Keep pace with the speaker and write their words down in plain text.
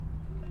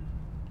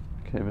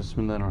Okay,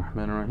 Bismillah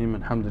ar-Rahman ar-Rahim.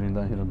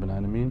 Alhamdulillahi Rabbil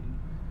Alameen.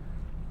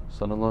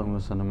 Sallallahu wa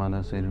sallam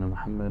ala Sayyidina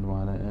Muhammad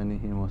wa ala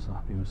alihi wa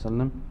sahbihi wa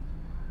sallam.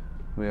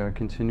 We are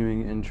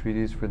continuing in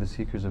Treatise for the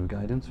Seekers of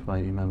Guidance by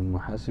Imam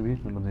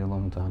al-Muhasibi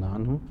radiyallahu ta'ala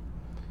anhu.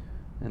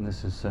 And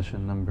this is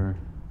session number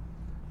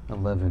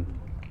 11.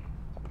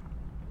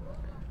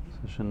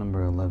 Session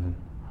number 11.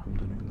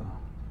 Alhamdulillah.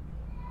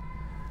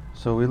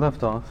 So we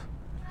left off,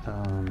 if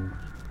I'm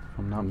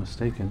not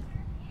mistaken.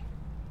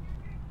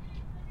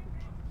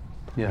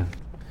 Yeah.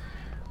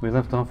 We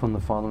left off on the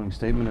following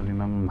statement of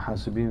Imam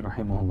al-Muhasibi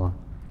rahimahullah.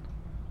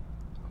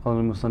 قال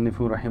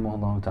المصنف رحمه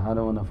الله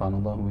تعالى ونفعنا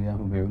الله وإياه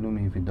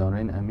بعلومه في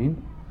الدارين آمين.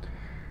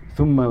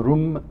 ثم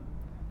رم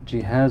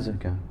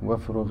جهازك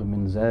وافرغ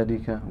من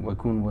زادك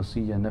وكن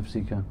وصي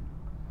نفسك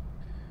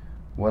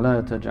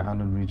ولا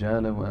تجعل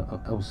الرجال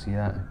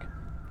أوصياءك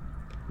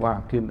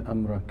واعقل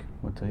أمرك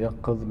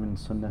وتيقظ من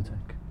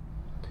سنتك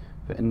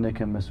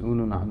فإنك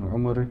مسؤول عن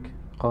عمرك.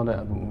 قال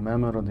أبو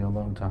أمامة رضي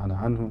الله تعالى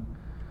عنه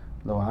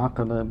لو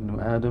عقل ابن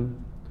آدم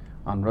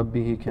عن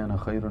ربه كان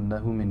خيرا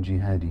له من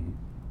جهاده.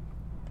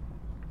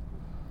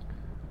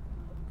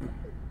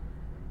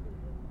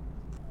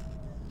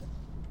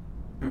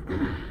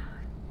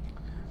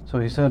 So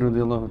he said رضي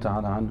الله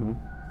تعالى عنه,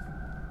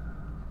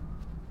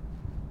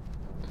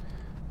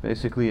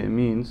 basically it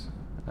means,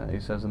 he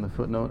says in the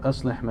footnote,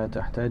 أصلح ما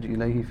تحتاج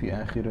إليه في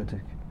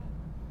آخرتك.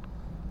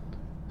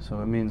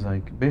 So it means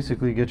like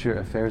basically get your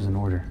affairs in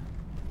order.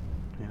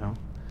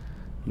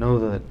 Know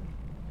that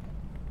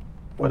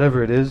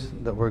whatever it is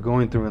that we're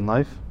going through in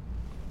life,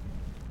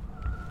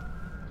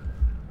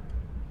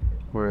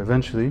 we're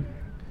eventually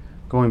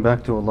going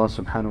back to Allah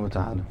subhanahu wa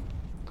ta'ala.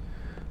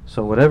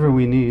 So whatever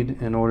we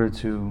need in order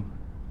to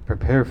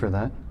prepare for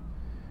that,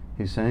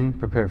 he's saying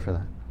prepare for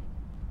that.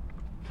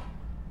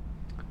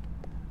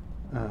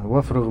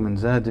 وَافْرُغْ مِنْ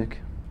زَادِكَ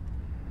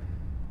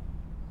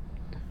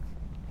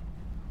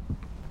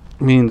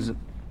means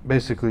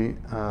basically,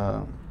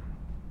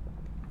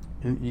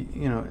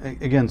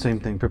 again, same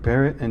thing.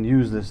 Prepare it and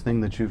use this thing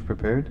that you've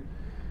prepared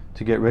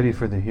to get ready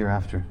for the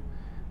hereafter.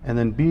 And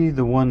then be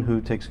the one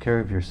who takes care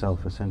of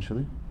yourself,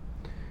 essentially.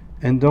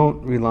 And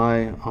don't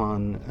rely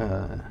on,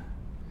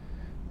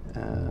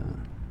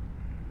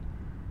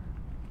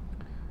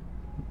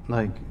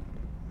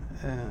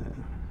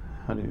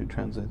 how do you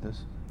translate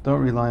this?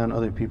 Don't rely on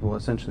other people,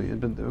 essentially.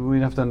 We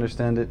have to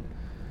understand it.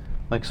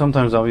 Like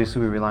sometimes,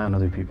 obviously, we rely on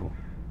other people.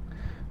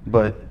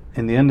 But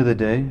in the end of the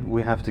day,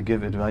 we have to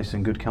give advice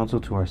and good counsel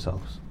to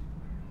ourselves.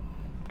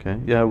 Okay?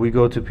 Yeah, we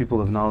go to people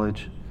of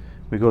knowledge,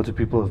 we go to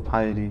people of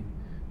piety,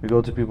 we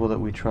go to people that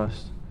we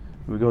trust,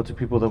 we go to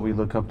people that we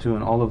look up to,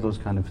 and all of those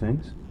kind of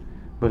things.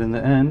 But in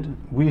the end,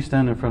 we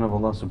stand in front of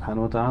Allah subhanahu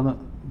wa ta'ala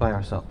by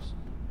ourselves.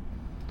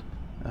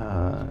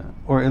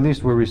 Or at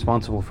least we're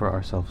responsible for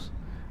ourselves.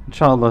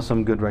 Inshallah,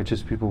 some good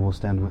righteous people will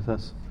stand with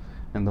us,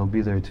 and they'll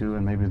be there too,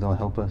 and maybe they'll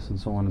help us, and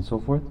so on and so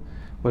forth.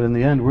 But in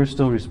the end, we're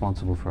still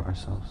responsible for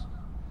ourselves.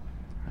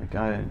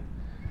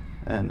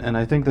 And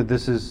I think that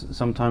this is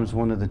sometimes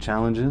one of the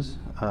challenges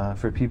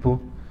for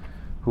people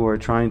who are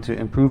trying to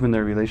improve in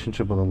their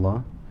relationship with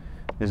Allah,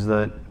 is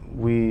that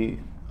we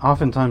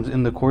oftentimes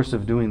in the course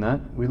of doing that,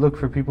 we look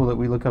for people that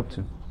we look up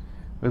to.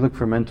 We look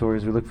for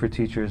mentors, we look for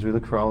teachers, we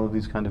look for all of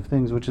these kind of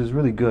things, which is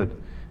really good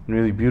and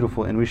really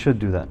beautiful, and we should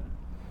do that.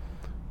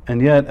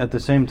 And yet, at the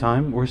same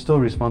time, we're still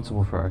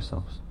responsible for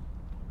ourselves.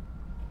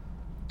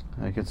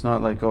 Like, it's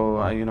not like,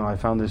 I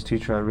found this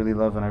teacher I really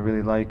love and I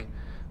really like,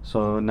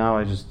 so now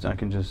I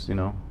can just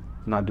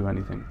not do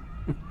anything.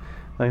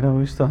 Like, no,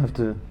 we still have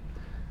to,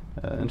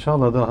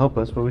 inshallah they'll help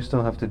us, but we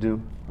still have to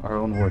do our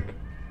own work.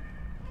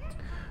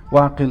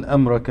 وَعْقِلْ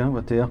أَمْرَكَ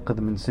وَتَيَقَّدْ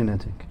مِنْ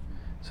سِنَتِكَ.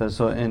 So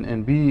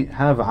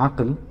have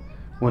aql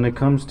when it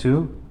comes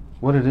to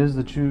what it is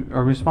that you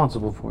are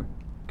responsible for.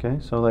 Okay,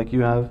 so like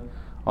you have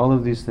all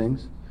of these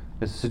things,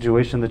 this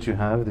situation that you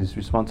have, these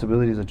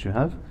responsibilities that you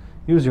have,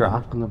 use your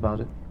aql about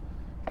it.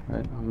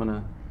 Right?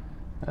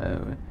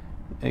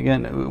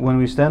 Again, when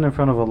we stand in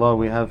front of Allah,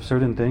 we have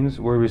certain things,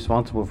 we're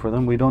responsible for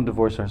them, we don't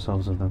divorce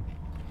ourselves of them.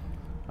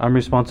 I'm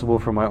responsible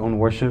for my own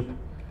worship,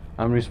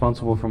 I'm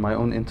responsible for my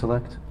own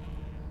intellect.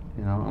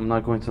 I'm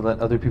not going to let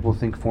other people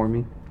think for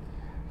me.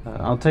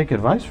 I'll take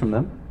advice from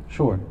them,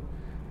 sure.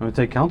 I'm going to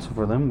take counsel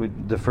for them, we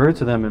defer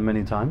to them in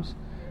many times,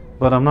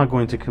 but I'm not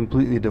going to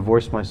completely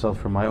divorce myself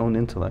from my own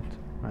intellect.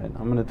 Right?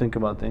 I'm going to think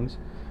about things,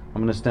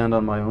 I'm going to stand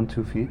on my own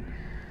 2 feet.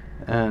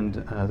 And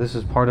this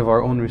is part of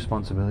our own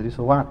responsibility.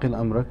 So wa'qil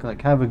amrak,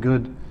 like have a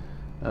good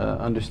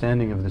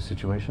understanding of the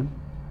situation.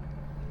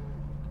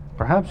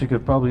 Perhaps you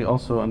could probably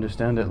also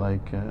understand it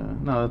like,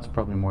 no, that's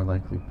probably more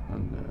likely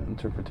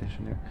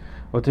interpretation here.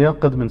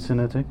 وَتَيَقَّدْ مِنْ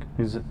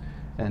سِنَتِكَ,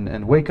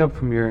 and wake up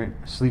from your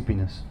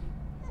sleepiness.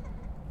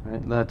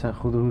 Right? لَا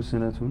تَأْخُذُهُ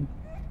سِنَةٌ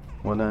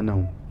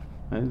وَلَا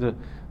نَوْمٌ.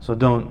 So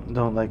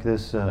don't like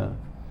this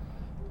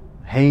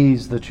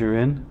haze that you're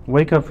in.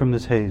 Wake up from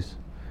this haze.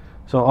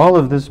 So all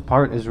of this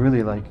part is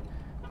really like,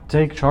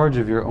 take charge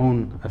of your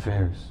own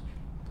affairs.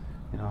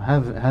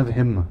 Have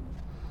himmah,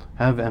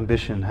 have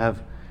ambition,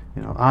 have,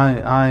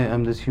 I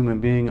am this human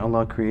being,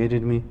 Allah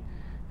created me,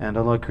 and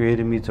Allah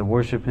created me to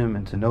worship Him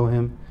and to know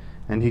Him,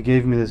 and He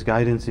gave me this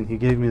guidance and He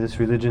gave me this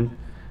religion,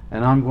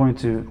 and I'm going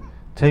to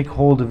take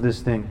hold of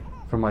this thing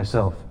for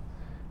myself,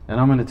 and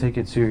I'm going to take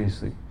it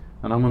seriously,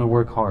 and I'm going to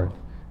work hard,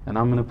 and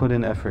I'm going to put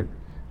in effort,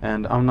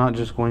 and I'm not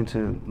just going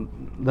to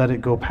let it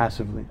go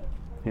passively.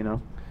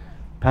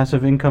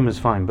 Passive income is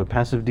fine, but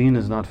passive deen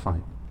is not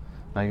fine.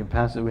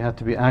 We have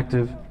to be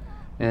active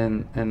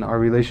in our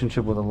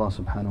relationship with Allah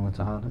subhanahu wa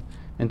ta'ala,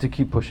 and to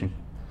keep pushing.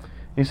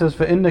 He says,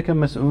 فَإِنَّكَ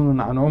مَسْئُولٌ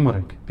عَنْ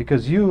عُمْرِكَ,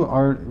 because you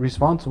are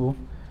responsible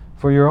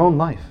for your own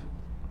life.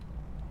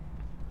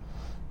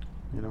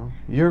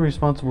 You're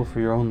responsible for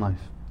your own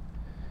life.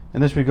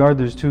 In this regard,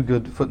 there's two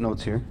good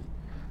footnotes here.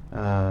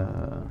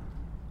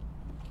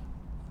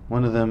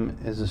 One of them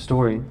is a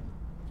story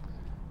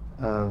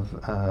of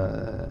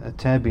a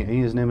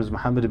tabi'i. His name is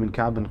Muhammad ibn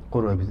Ka'b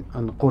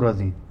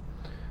al-Quradhi,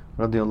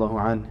 radiyallahu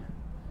anhu,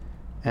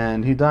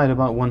 and he died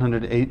about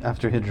 108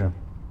 after Hijrah.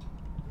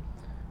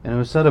 And it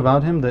was said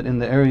about him that in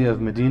the area of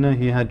Medina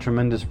he had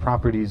tremendous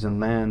properties and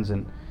lands,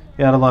 and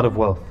he had a lot of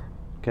wealth.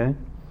 Okay?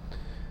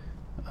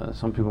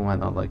 Some people might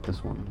not like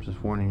this one, I'm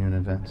just warning you in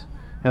advance.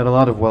 He had a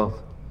lot of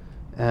wealth,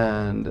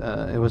 and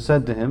it was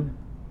said to him,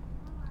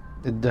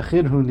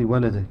 ادخره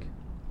لولدك.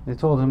 They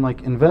told him,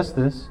 invest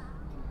this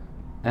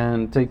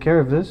and take care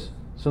of this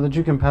so that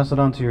you can pass it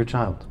on to your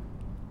child.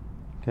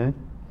 Okay?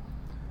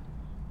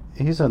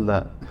 He said,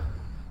 لا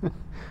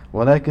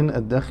ولكن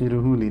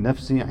أدخره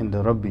لنفسي عند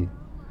ربي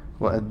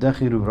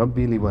وأدخر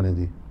ربي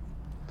لولدي.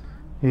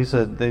 He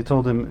said, they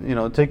told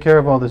him, take care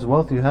of all this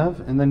wealth you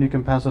have and then you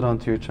can pass it on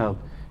to your child.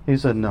 He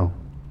said, no.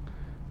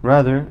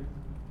 Rather,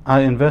 I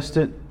invest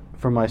it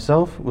for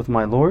myself with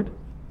my Lord,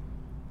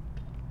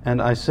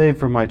 and I save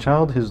for my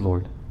child his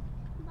Lord.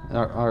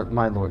 Or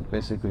my Lord,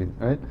 basically,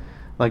 right?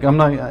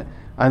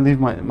 I leave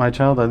my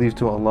child, I leave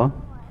to Allah.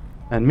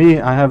 And me,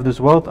 I have this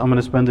wealth, I'm going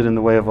to spend it in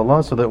the way of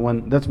Allah, so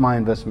that that's my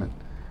investment.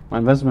 My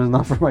investment is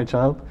not for my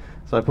child,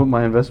 so I put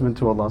my investment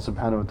to Allah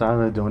subhanahu wa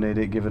ta'ala, donate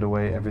it, give it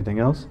away, everything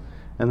else,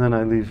 and then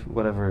I leave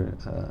whatever,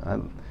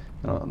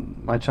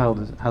 my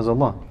child has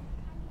Allah.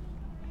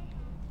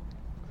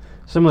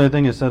 Similar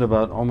thing is said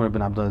about Umar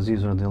ibn Abdul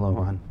Aziz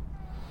radiallahu anhu,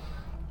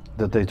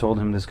 that they told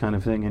him this kind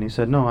of thing, and he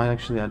said, no, I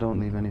don't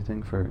leave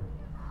anything for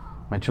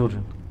my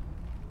children.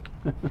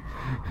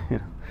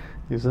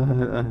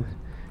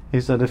 He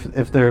said,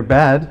 if they're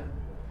bad,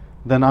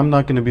 then I'm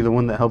not going to be the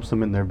one that helps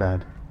them in their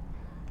bad.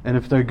 And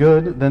if they're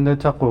good, then their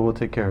taqwa will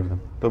take care of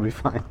them. They'll be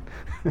fine.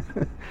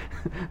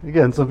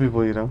 Again, some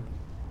people,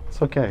 it's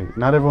okay.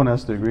 Not everyone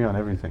has to agree on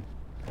everything.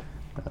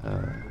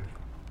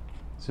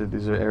 So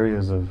these are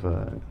areas of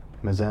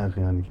mazagh,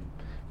 yani.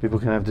 People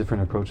can have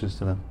different approaches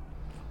to them.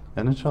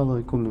 And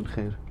inshallah, kullul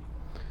khair.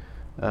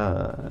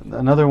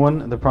 Another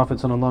one, the Prophet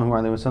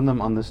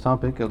ﷺ on this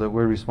topic, that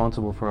we're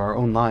responsible for our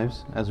own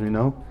lives, as we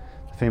know,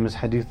 the famous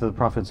hadith of the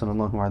Prophet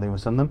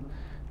ﷺ,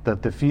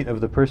 that the feet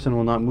of the person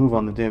will not move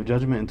on the Day of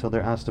Judgment until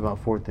they're asked about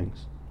four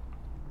things.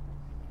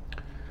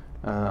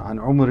 عن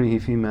عمره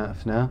فيما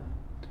أفناه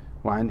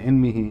وعن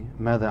علمه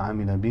ماذا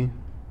عمل به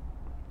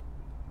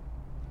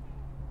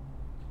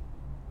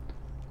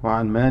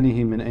وعن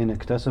ماله من أين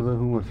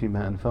اكتسبه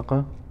وفيما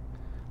أنفقه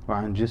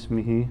وعن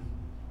جسمه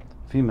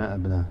فيما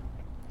أبلاه.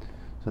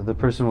 So the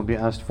person will be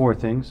asked four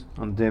things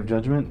on the Day of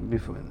Judgment.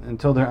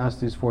 Until they're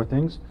asked these four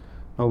things,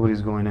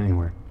 nobody's going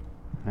anywhere.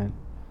 Right?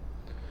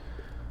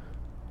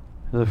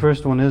 The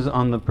first one is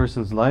on the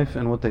person's life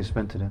and what they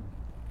spent it in.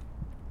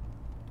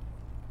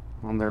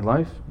 On their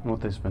life and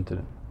what they spent it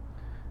in.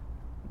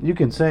 You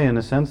can say, in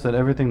a sense, that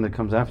everything that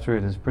comes after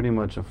it is pretty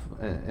much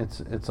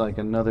it's like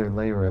another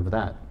layer of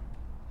that,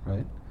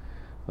 right?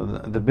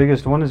 The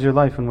biggest one is your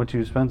life and what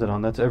you spent it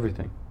on. That's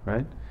everything,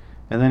 right?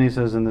 And then he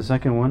says, in the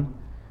second one,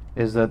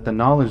 is that the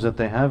knowledge that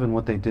they have and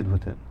what they did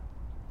with it.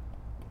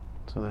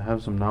 So they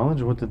have some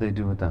knowledge. What did they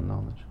do with that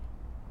knowledge?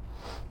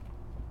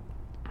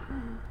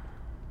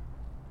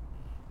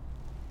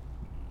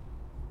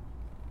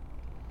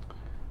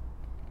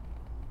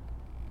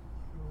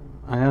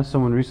 I asked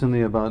someone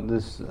recently about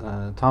this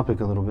topic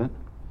a little bit,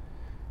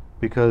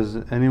 because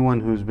anyone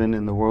who's been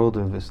in the world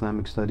of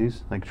Islamic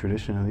studies, like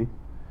traditionally,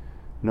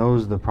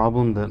 knows the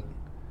problem that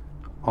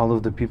all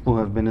of the people who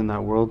have been in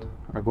that world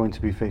are going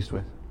to be faced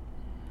with.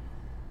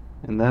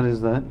 And that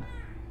is that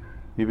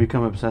you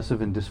become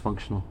obsessive and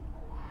dysfunctional.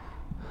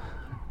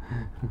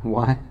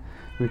 Why?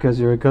 Because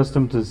you're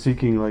accustomed to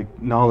seeking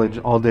knowledge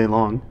all day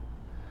long,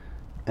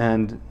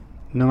 and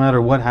no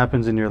matter what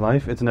happens in your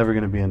life, it's never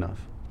going to be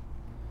enough.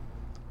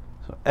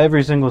 So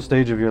every single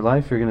stage of your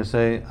life, you're going to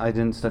say, I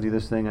didn't study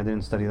this thing, I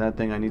didn't study that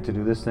thing, I need to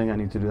do this thing, I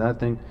need to do that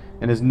thing,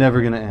 and it's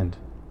never going to end.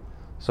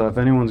 So if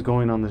anyone's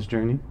going on this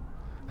journey,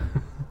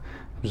 I'm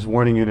just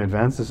warning you in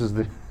advance, this is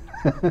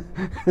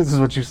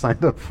what you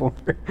signed up for.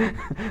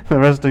 The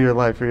rest of your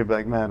life, you're going to be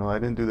like, man, well, I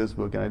didn't do this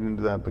book, and I didn't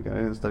do that book, and I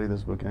didn't study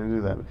this book, and I didn't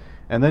do that.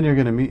 And then you're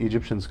going to meet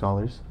Egyptian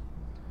scholars,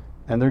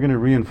 and they're going to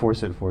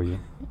reinforce it for you,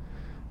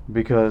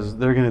 because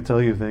they're going to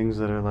tell you things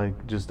that are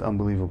just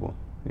unbelievable,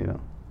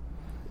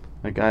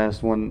 I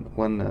asked one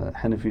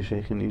Hanafi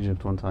sheikh in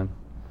Egypt one time,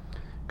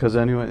 because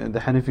anyway, the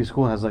Hanafi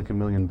school has 1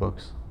 million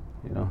books,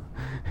 You know,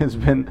 it's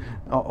been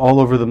all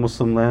over the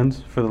Muslim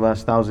lands for the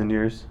last 1,000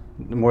 years,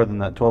 more than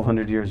that,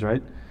 1,200 years,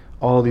 right?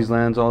 All these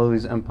lands, all of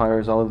these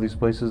empires, all of these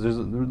places. There's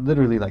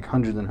literally like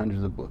hundreds and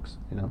hundreds of books.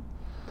 You know,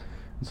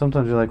 and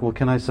sometimes you're like, well,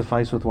 can I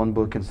suffice with one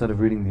book instead of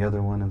reading the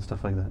other one and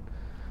stuff like that?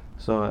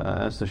 So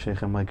I asked the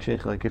Sheikh, I'm like,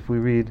 Sheikh, like if we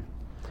read,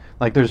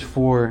 like there's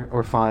 4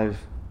 or 5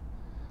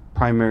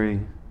 primary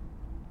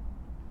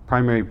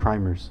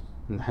primers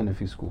in the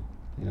Hanafi school.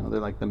 You know, they're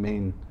like the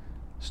main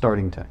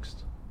starting text.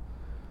 So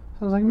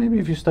I was like, maybe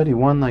if you study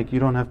one, like you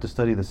don't have to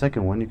study the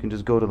second one. You can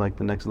just go to like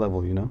the next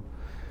level, you know?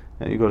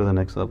 And you go to the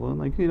next level, and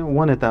like, you know,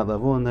 one at that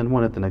level, and then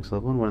one at the next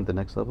level, and one at the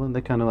next level, and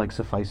they kind of like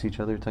suffice each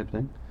other type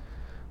thing.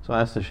 So I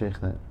asked the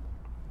Sheikh that.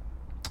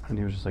 And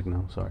he was just like,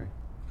 no, sorry.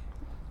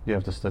 You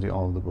have to study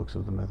all of the books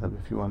of the madhab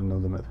if you want to know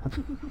the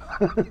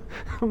madhab.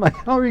 I'm like,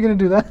 how are you going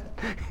to do that?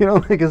 You know,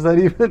 like, is that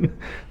even,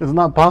 it's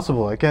not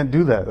possible. I can't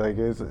do that. Like,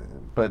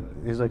 but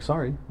he's like,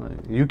 sorry, like,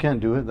 you can't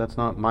do it. That's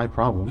not my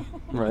problem,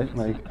 right?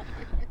 Like,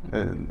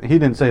 he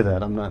didn't say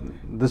that. I'm not,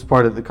 this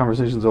part of the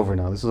conversation's over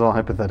now. This is all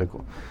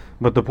hypothetical.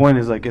 But the point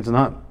is, like, it's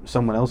not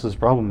someone else's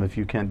problem if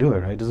you can't do it,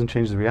 right? It doesn't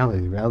change the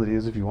reality. The reality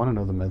is, if you want to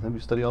know the madhab, you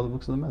study all the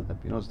books of the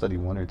madhab. You don't study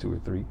 1 or 2 or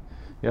 3.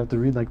 You have to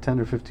read like 10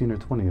 or 15 or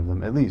 20 of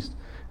them, at least.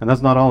 And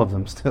that's not all of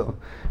them still,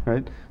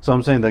 right? So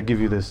I'm saying that give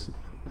you this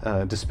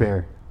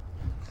despair.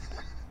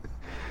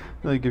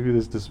 They give you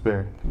this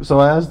despair. So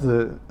I asked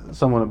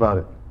someone about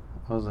it.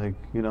 I was like,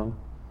 you know,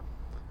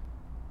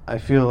 I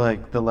feel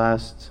like the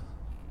last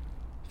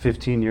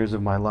 15 years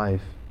of my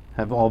life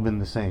have all been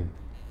the same.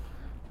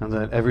 And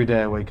that every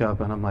day I wake up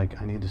and I'm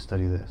like, I need to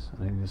study this,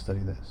 I need to study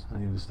this, I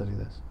need to study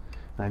this.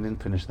 And I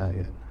didn't finish that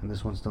yet. And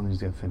this one still needs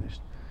to get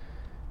finished.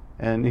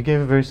 And he gave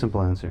a very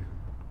simple answer.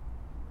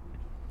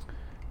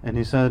 And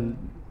he said,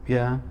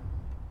 yeah,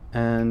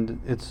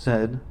 and it's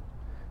said,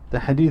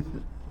 the hadith,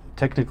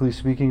 technically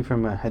speaking,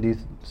 from a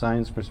hadith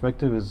science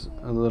perspective, is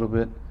a little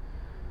bit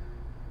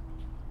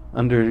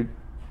under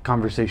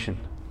conversation.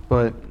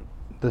 But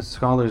the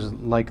scholars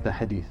like the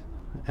hadith.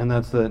 And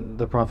that's that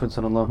the Prophet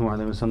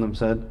ﷺ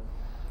said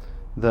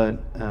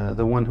that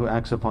the one who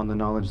acts upon the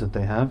knowledge that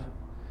they have,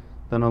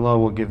 then Allah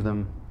will give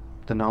them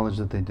the knowledge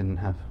that they didn't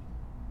have.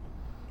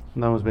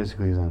 And that was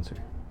basically his answer.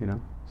 You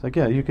know, it's like,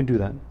 yeah, you can do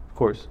that. Of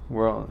course,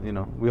 we're all, you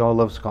know, we all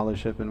love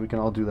scholarship, and we can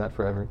all do that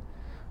forever.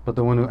 But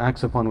the one who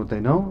acts upon what they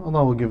know,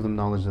 Allah will give them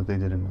knowledge that they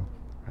didn't know.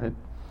 Right?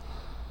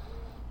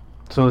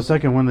 So the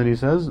second one that he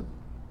says,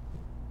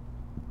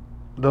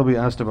 they'll be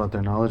asked about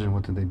their knowledge and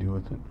what did they do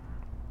with it.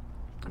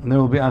 And they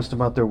will be asked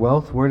about their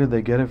wealth, where did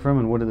they get it from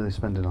and what did they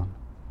spend it on?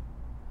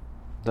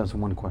 That's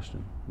one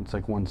question. It's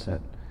like one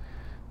set.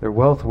 Their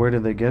wealth, where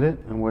did they get it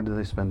and where did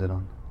they spend it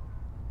on?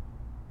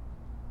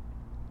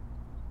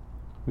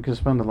 We could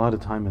spend a lot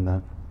of time in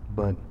that,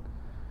 but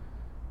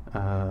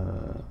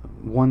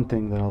one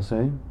thing that I'll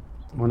say,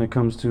 when it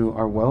comes to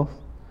our wealth,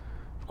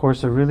 of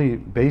course a really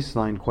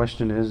baseline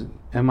question is,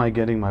 am I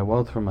getting my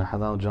wealth from a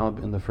halal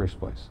job in the first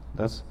place?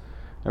 That's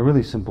a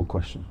really simple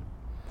question.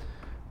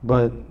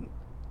 But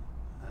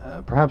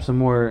perhaps a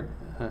more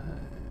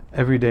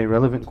everyday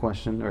relevant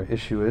question or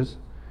issue is,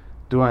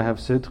 do I have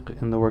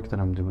sidq in the work that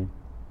I'm doing?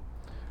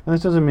 And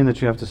this doesn't mean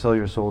that you have to sell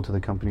your soul to the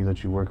company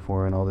that you work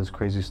for and all this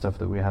crazy stuff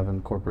that we have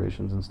in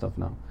corporations and stuff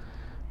now.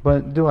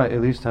 But do I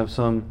at least have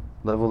some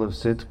level of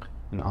sidq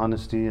and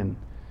honesty and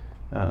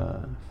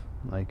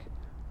like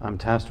I'm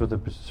tasked with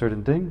a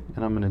certain thing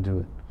and I'm going to do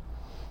it.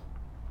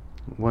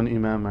 One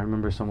imam, I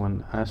remember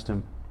someone asked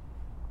him,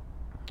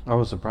 I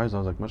was surprised, I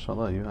was like,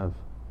 mashallah,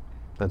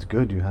 that's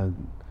good, you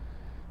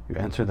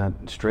answered that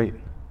straight.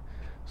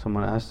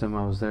 Someone asked him,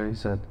 I was there, he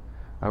said,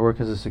 I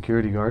work as a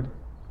security guard,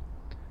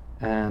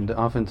 and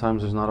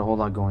oftentimes there's not a whole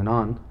lot going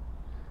on,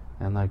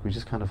 and like we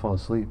just kind of fall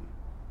asleep,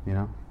 you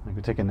know, like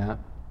we take a nap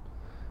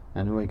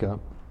and we wake up,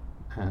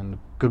 and a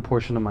good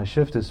portion of my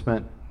shift is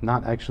spent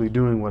not actually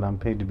doing what I'm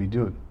paid to be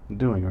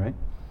doing, right?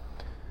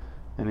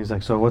 And he's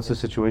like, so what's the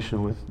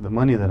situation with the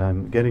money that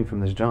I'm getting from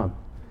this job?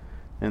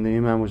 And the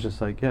imam was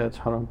just like, yeah, it's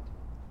haram.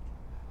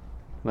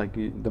 Like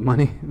the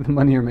money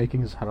you're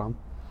making is haram.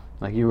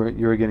 Like you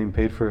were getting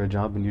paid for a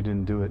job and you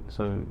didn't do it,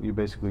 so you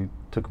basically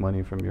took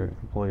money from your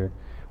employer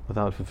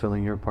without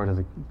fulfilling your part of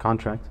the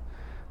contract,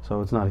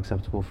 so it's not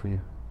acceptable for you.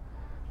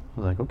 I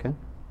was like, okay,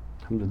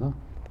 alhamdulillah.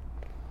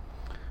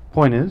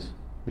 Point is,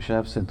 we should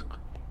have sidq.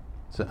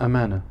 It's an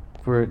amana.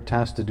 If we're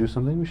tasked to do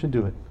something, we should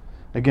do it.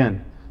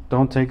 Again,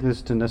 don't take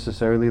this to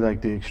necessarily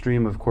like the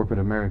extreme of corporate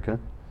America.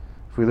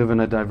 If we live in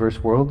a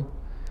diverse world,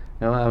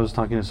 you know, I was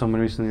talking to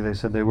someone recently, they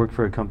said they work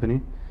for a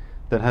company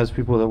that has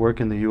people that work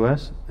in the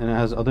US and it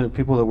has other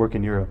people that work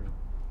in Europe,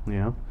 you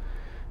know?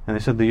 And they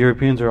said the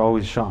Europeans are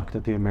always shocked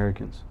at the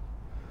Americans.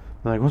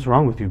 They're like, what's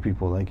wrong with you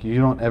people? Like, you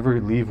don't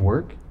ever leave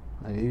work?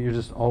 You're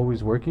just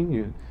always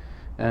working?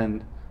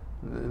 And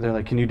they're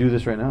like, can you do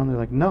this right now? And they're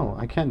like, no,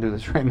 I can't do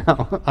this right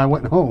now. I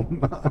went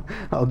home.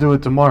 I'll do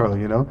it tomorrow,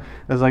 you know?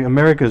 It's like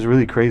America is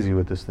really crazy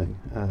with this thing.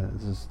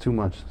 This is too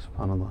much,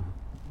 subhanAllah.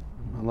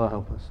 Allah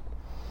help us.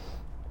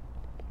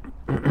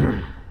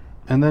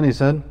 And then he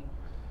said,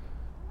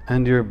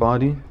 and your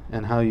body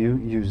and how you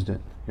used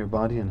it. your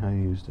body and how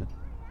you used it.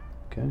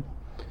 Okay.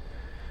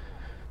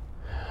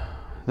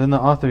 Then the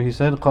author, he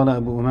said, قال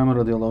أبو أمامة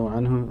رضي الله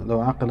عنه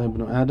لو عقل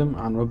ابن آدم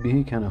عن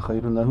ربه كان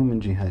خير له من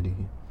جهاده.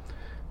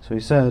 So he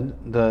said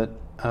that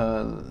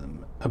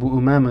Abu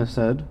Umama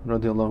said,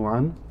 رضي الله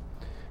عنه,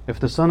 if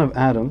the son of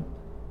Adam,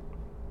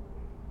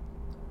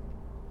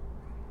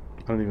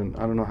 I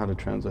don't know how to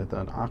translate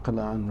that. عقل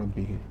عن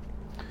ربه.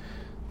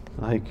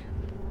 Like,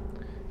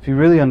 if he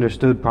really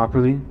understood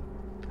properly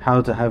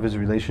how to have his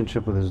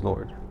relationship with his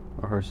Lord,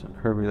 or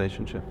her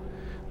relationship.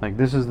 Like,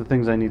 this is the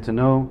things I need to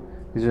know,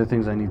 these are the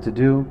things I need to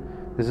do,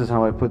 this is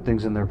how I put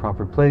things in their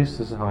proper place,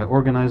 this is how I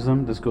organize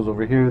them, this goes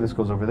over here, this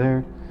goes over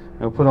there.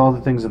 I'll put all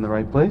the things in the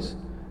right place,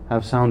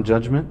 have sound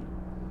judgment,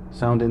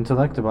 sound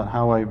intellect about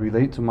how I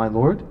relate to my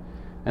Lord,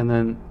 and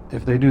then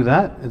if they do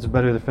that, it's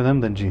better for them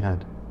than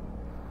jihad.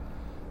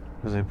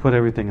 Because they put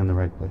everything in the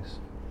right place.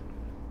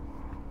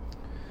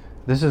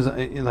 This is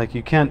like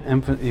you can't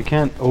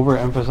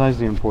overemphasize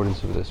the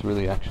importance of this,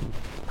 really, actually.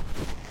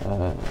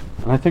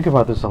 And I think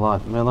about this a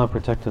lot. May Allah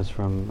protect us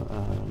from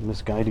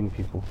misguiding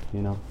people.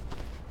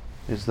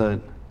 Is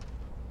that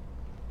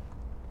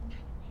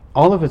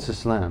all of it's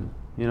Islam.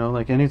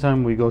 Like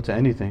anytime we go to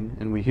anything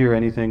and we hear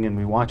anything and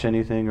we watch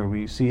anything or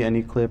we see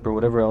any clip or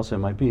whatever else it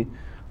might be,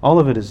 all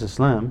of it is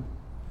Islam.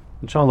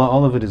 Inshallah,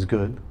 all of it is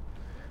good,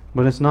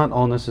 but it's not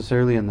all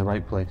necessarily in the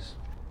right place.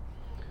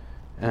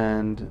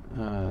 And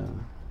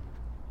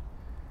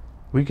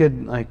we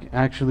could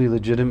actually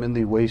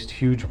legitimately waste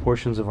huge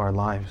portions of our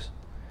lives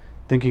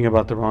thinking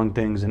about the wrong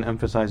things and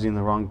emphasizing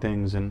the wrong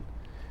things and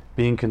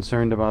being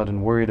concerned about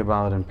and worried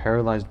about and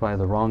paralyzed by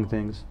the wrong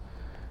things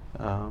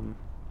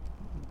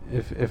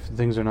if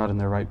things are not in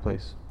their right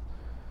place.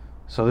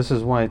 So this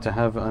is why to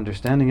have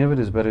understanding of it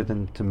is better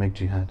than to make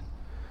jihad.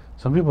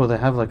 Some people, they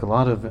have a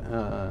lot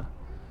of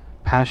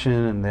passion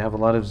and they have a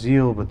lot of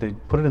zeal, but they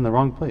put it in the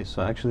wrong place.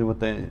 So actually what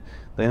they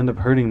end up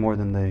hurting more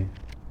than they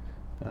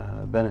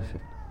benefit.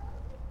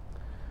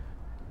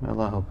 May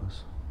Allah help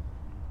us.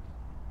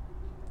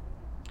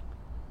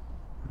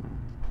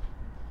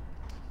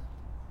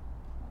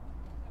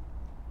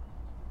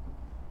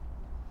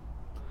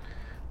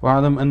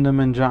 واعلم أن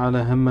من جعل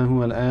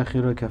همه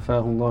الآخرة كفاه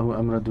الله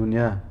أمر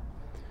دنياه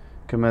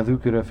كما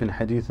ذكر في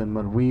الحديث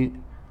المروي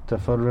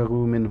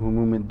تفرغوا من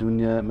هموم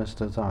الدنيا ما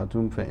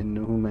استطعتم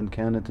فإنه من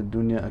كانت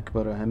الدنيا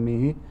أكبر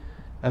همه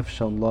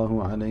أفشى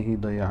الله عليه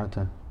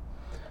ضيعته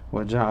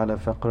وجعل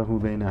فقره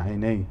بين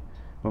عينيه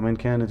ومن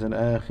كانت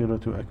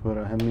الآخرة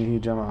أكبر همه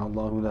جمع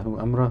الله له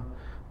أمره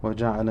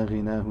وجعل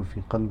غناه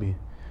في قلبه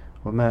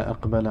وما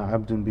أقبل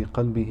عبد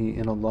بقلبه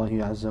إلى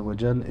الله عز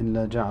وجل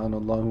إلا جعل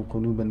الله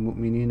قلوب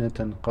المؤمنين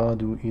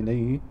تنقاد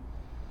إليه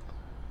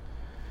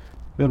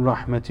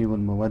بالرحمة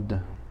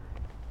والمودة.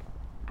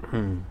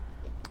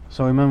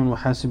 So Imam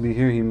al-Muhasibi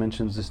here, he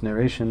mentions this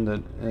narration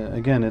that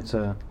again it's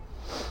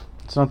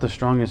not the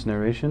strongest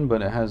narration,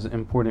 but it has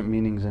important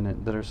meanings in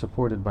it that are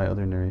supported by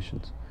other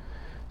narrations.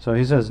 So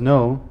he says,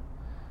 know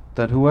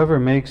that whoever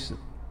makes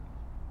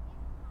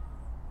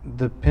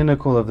the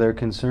pinnacle of their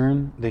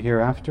concern the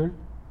hereafter,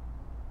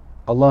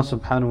 Allah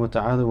subhanahu wa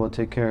ta'ala will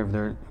take care of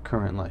their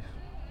current life.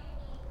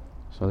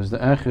 So there's the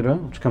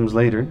akhirah, which comes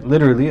later.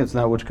 Literally, it's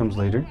that which comes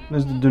later.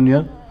 There's the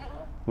dunya,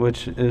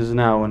 which is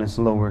now and it's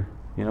lower.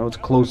 It's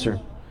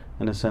closer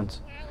in a sense.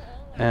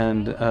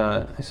 And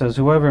he says,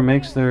 whoever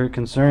makes their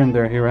concern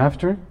their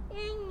hereafter,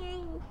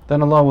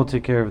 then Allah will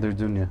take care of their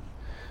dunya.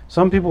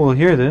 Some people will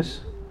hear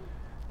this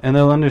and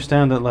they'll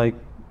understand that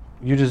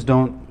you just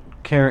don't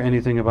care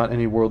anything about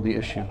any worldly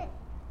issue.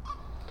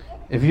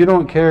 If you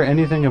don't care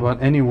anything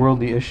about any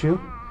worldly issue,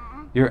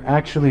 you're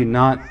actually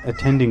not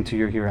attending to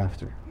your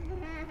hereafter.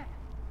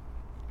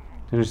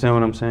 You understand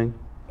what I'm saying?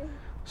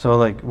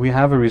 So we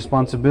have a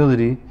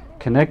responsibility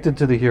connected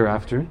to the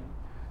hereafter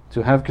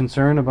to have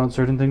concern about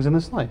certain things in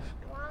this life.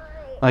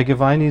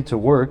 If I need to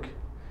work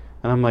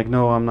and I'm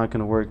no, I'm not going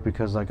to work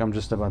because I'm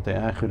just about the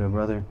akhirah,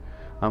 brother.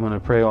 I'm going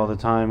to pray all the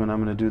time and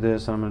I'm going to do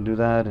this and I'm going to do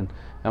that and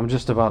I'm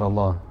just about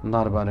Allah,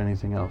 not about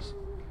anything else.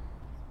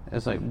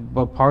 It's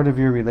but part of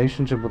your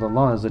relationship with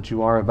Allah is that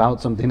you are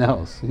about something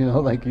else. You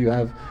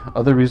have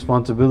other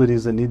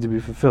responsibilities that need to be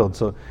fulfilled.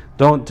 So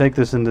don't take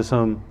this into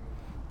some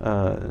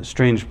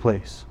strange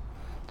place.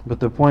 But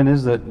the point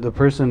is that the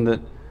person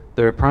that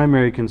their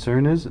primary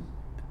concern is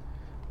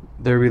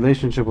their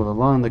relationship with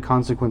Allah and the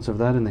consequence of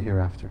that in the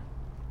hereafter.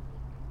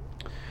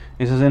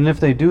 He says, and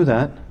if they do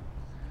that,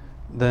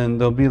 then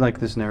they'll be like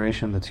this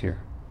narration that's here.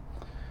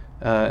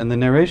 And the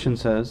narration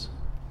says,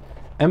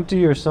 empty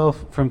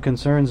yourself from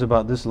concerns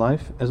about this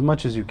life as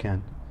much as you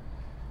can.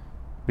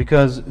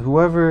 Because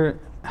whoever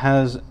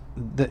has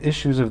the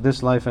issues of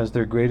this life as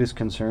their greatest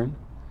concern,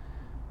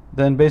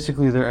 then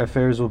basically their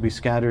affairs will be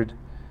scattered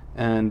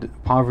and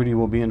poverty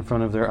will be in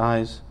front of their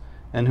eyes.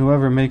 And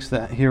whoever makes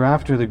the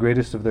hereafter the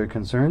greatest of their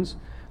concerns,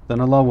 then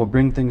Allah will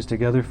bring things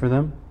together for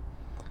them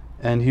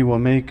and He will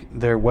make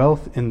their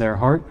wealth in their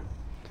heart.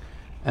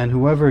 And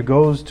whoever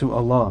goes to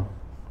Allah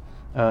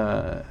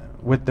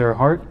with their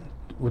heart,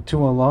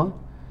 to Allah,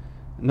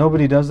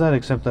 nobody does that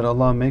except that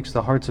Allah makes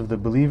the hearts of the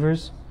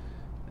believers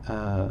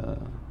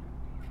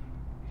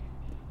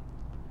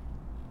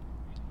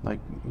Like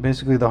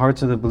basically the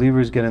hearts of the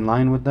believers get in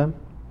line with them,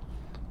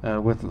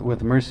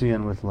 with mercy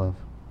and with love.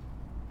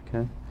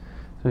 Okay?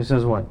 So he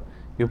says what?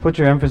 You put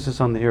your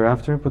emphasis on the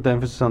hereafter, put the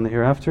emphasis on the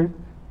hereafter,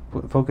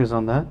 focus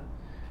on that,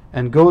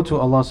 and go to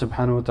Allah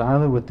subhanahu wa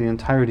ta'ala with the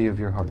entirety of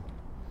your heart.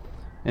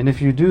 And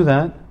if you do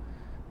that,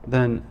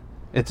 then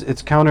it's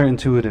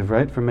counterintuitive,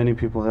 right? For many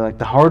people, they're like,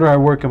 the harder I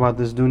work about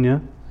this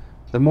dunya,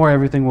 the more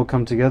everything will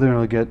come together and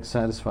I'll get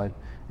satisfied.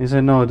 He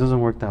said, no, it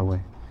doesn't work that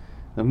way.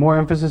 The more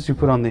emphasis you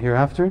put on the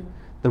hereafter,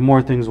 the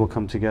more things will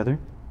come together,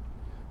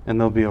 and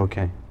they'll be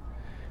okay.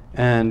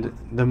 And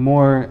the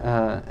more,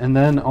 and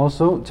then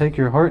also take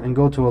your heart and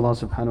go to Allah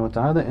subhanahu wa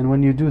ta'ala, and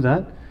when you do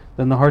that,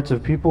 then the hearts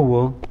of people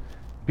will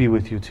be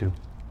with you too.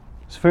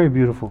 It's very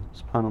beautiful,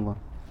 subhanAllah.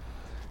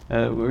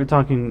 We were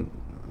talking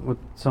with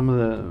some of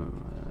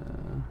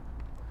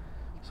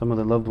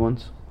the loved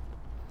ones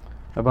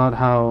about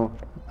how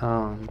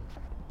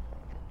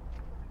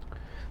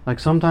like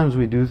sometimes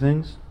we do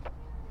things.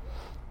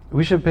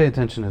 We should pay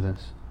attention to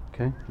this,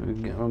 okay?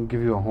 I'll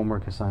give you a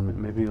homework assignment,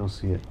 maybe you'll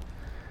see it.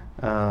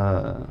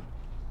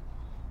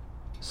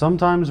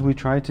 Sometimes we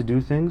try to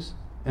do things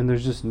and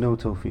there's just no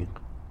tawfiq.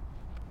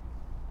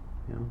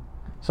 You know?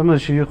 Some of the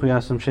shaykh, we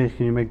ask them, Shaykh,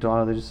 can you make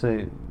dua? They just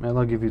say, may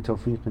Allah give you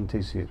tawfiq and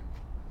taysir.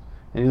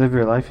 And you live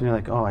your life and you're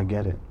like, oh, I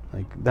get it.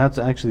 Like, that's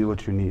actually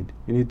what you need.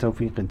 You need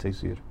tawfiq and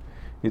taysir.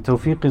 Your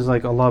tawfiq is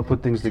like Allah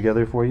put things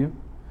together for you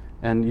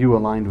and you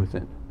aligned with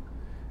it.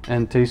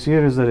 And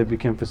taysir is that it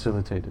became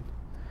facilitated.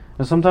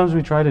 And sometimes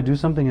we try to do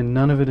something and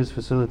none of it is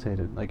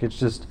facilitated. Like it's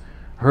just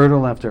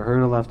hurdle after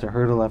hurdle after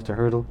hurdle after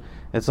hurdle.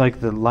 It's like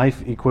the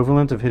life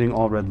equivalent of hitting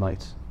all red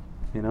lights.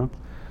 You know?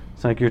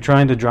 It's like you're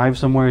trying to drive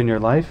somewhere in your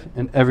life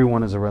and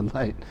everyone is a red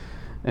light.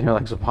 And you're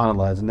like,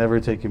 subhanAllah, it's never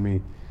taken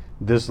me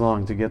this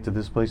long to get to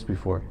this place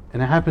before.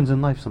 And it happens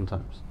in life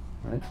sometimes,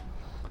 right?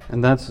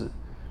 And that's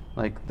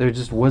like, there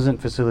just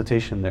wasn't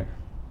facilitation there,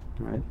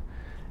 right?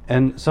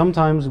 And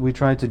sometimes we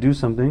try to do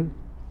something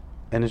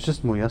and it's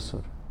just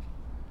muyassar.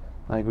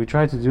 Like we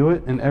try to do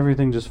it and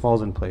everything just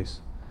falls in place.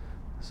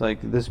 It's like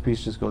this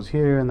piece just goes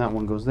here and that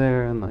one goes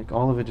there and like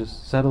all of it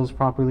just settles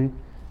properly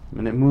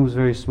and it moves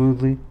very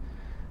smoothly.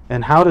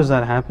 And how does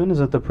that happen? Is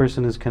that the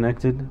person is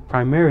connected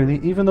primarily,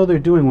 even though they're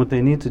doing what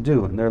they need to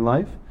do in their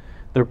life,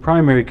 their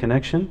primary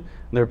connection,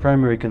 their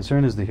primary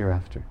concern is the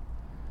hereafter.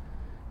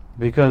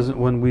 Because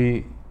when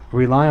we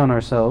rely on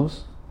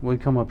ourselves, we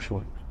come up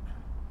short.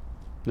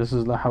 This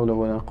is la hawla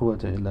wa la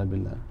quwwata illa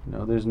billah. You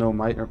know, there's no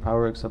might or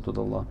power except with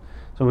Allah.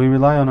 So we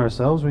rely on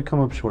ourselves, we come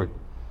up short.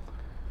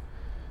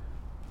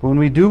 But when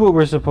we do what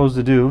we're supposed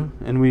to do,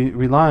 and we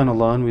rely on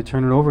Allah, and we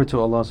turn it over to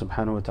Allah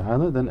subhanahu wa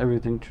ta'ala, then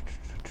everything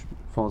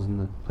falls in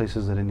the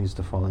places that it needs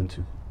to fall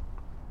into.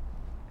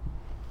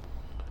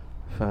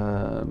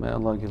 May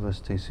Allah give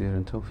us taysir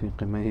and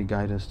tawfiq, and may He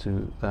guide us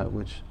to that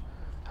which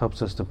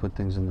helps us to put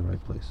things in the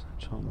right place.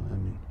 Inshallah,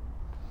 ameen.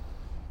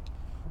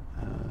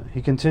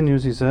 He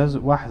continues, he says,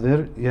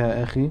 وَاحْذِرْ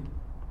يَا أَخِي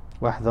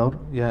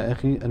وَاحْذَرْ يَا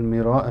أَخِي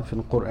الْمِرَاءَ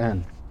فِي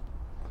الْقُرْآنِ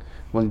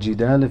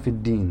والجدال في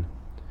الدين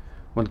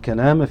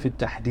والكلام في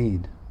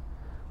التحديد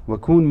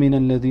وكن من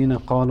الذين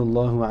قال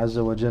الله عز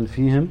وجل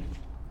فيهم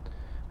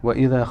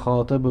وإذا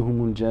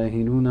خاطبهم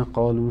الجاهلون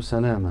قالوا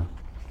سلاما.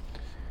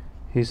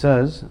 He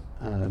says,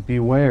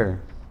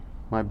 beware,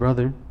 my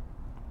brother,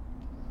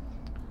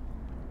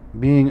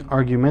 being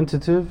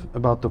argumentative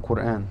about the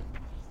Quran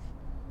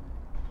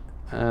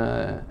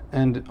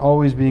and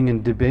always being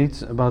in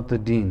debates about the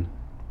deen.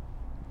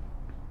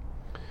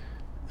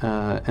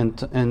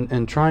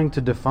 And trying to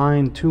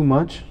define too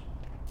much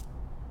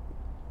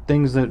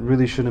things that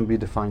really shouldn't be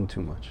defined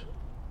too much.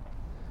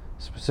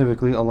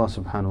 Specifically Allah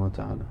subhanahu wa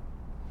ta'ala.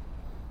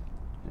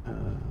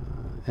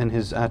 And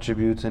His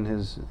attributes and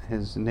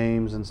His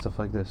names and stuff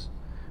like this.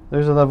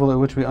 There's a level at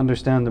which we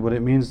understand what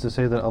it means to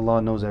say that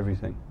Allah knows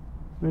everything.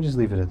 We just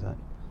leave it at that.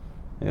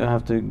 You don't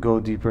have to go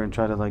deeper and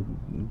try to like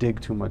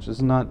dig too much. This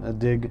is not a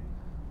dig,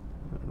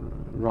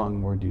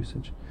 wrong word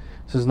usage.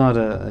 This is not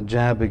a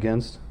jab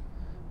against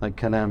like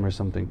kalam or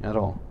something at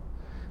all.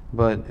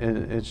 But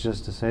it's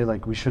just to say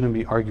like we shouldn't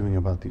be arguing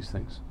about these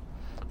things.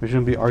 We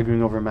shouldn't be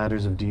arguing over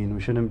matters of deen.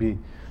 We shouldn't be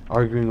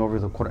arguing over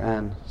the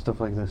Quran, stuff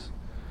like this.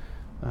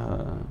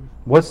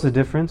 What's the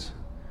difference?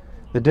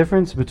 The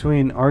difference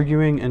between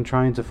arguing and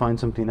trying to find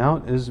something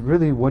out is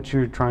really what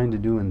you're trying to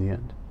do in the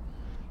end.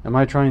 Am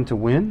I trying to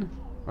win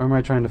or am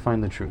I trying to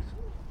find the truth?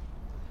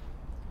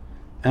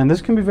 And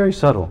this can be very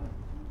subtle,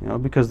 you know,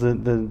 because the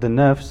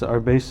nafs, our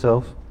base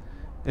self,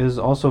 is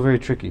also very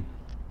tricky.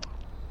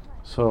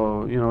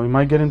 So, you know, we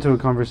might get into a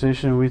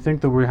conversation and we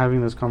think that we're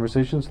having this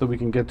conversation so that we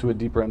can get to a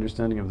deeper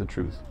understanding of the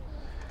truth.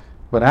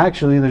 But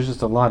actually, there's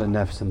just a lot of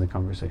nafs in the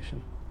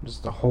conversation.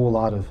 Just a whole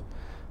lot of,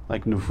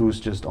 like, nufus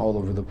just all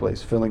over the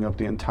place, filling up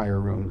the entire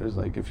room. There's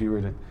like, if you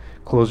were to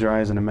close your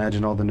eyes and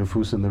imagine all the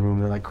nufus in the room,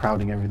 they're like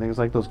crowding everything. It's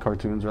like those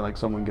cartoons where like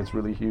someone gets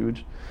really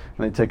huge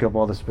and they take up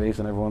all the space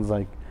and everyone's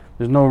like,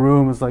 there's no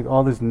room. It's like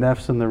all this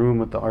nafs in the room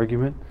with the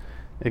argument.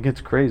 It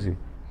gets crazy.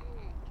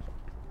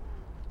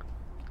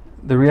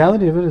 The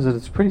reality of it is that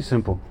it's pretty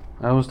simple.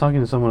 I was talking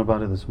to someone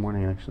about it this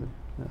morning, actually,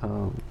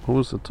 who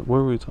What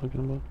were we talking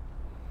about?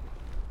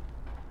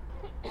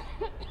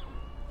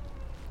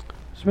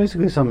 It's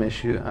basically some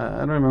issue. I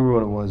don't remember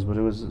what it was, but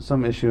it was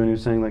some issue, and he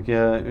was saying like,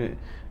 yeah, and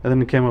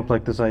then it came up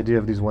like this idea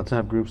of these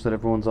WhatsApp groups that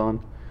everyone's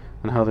on,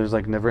 and how there's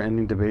like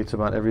never-ending debates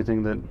about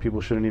everything that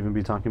people shouldn't even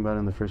be talking about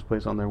in the first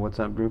place on their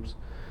WhatsApp groups.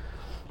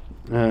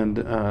 And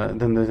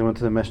then they went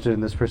to the masjid,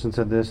 and this person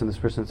said this, and this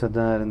person said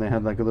that, and they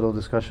had like a little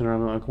discussion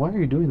around it. Like, why are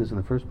you doing this in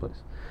the first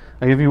place?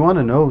 Like, if you want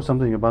to know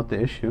something about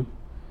the issue,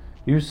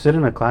 you sit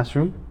in a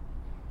classroom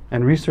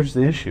and research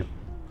the issue.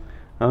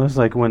 Now, it's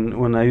like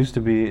when I used to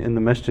be in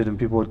the masjid and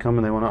people would come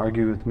and they want to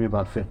argue with me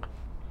about fiqh.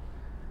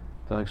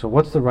 They're like, so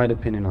what's the right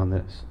opinion on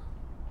this?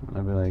 And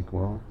I'd be like,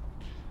 well,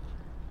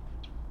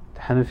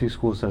 the Hanafi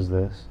school says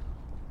this,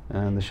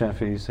 and the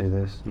Shafi'is say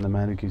this, and the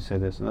Malikis say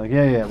this. And they're like,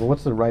 yeah, but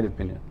what's the right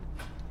opinion?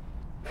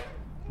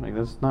 Like,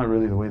 that's not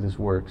really the way this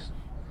works.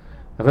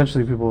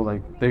 Eventually people,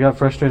 like, they got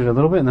frustrated a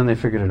little bit and then they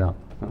figured it out.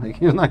 Like,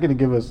 he's not going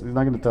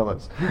to tell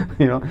us.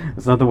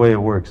 It's not the way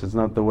it works. It's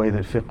not the way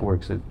that fiqh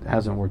works. It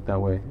hasn't worked that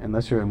way,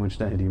 unless you're a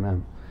mujtahid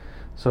imam.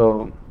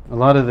 So, a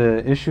lot of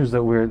the issues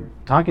that we're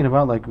talking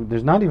about, like,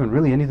 there's not even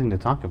really anything to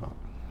talk about.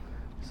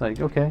 It's like,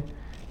 okay,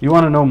 you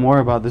want to know more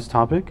about this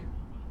topic?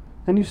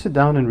 Then you sit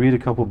down and read a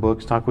couple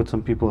books, talk with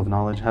some people of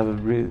knowledge, have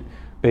a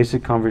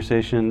basic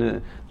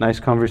conversation,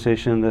 nice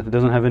conversation that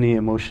doesn't have any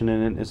emotion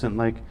in it, isn't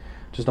like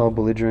just all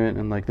belligerent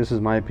and like, this is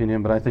my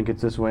opinion, but I think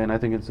it's this way and I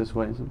think it's this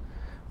way. So,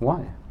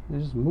 why? You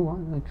just move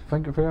on. Like,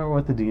 figure out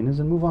what the deen is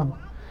and move on.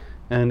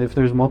 And if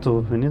there's multiple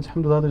opinions,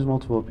 alhamdulillah, there's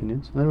multiple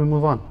opinions. And then we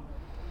move on.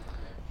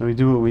 And we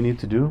do what we need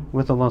to do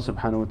with Allah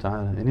subhanahu wa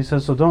ta'ala. And he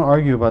says, so don't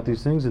argue about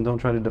these things and don't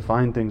try to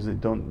define things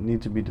that don't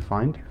need to be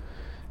defined.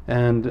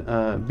 And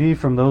be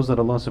from those that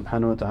Allah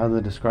subhanahu wa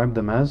ta'ala described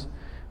them as.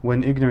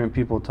 When ignorant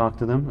people talk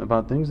to them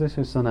about things, they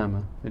say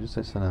salama. They just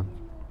say salam.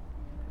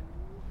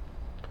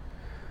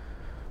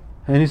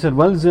 And he said,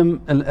 وَالْزِمْ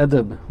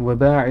الْأَدَبْ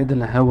وَبَاعِدْ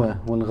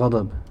الْهَوَى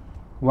وَالْغَضَبْ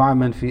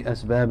وَعْمَلْ فِي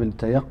أَسْبَابِ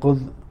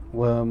التَّيَقُّظِ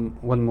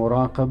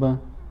والمراقبة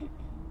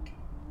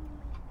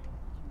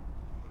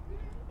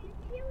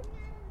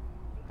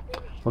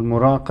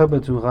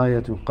والمراقبة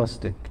غاية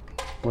قصدك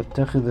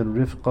واتخذ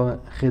الرفق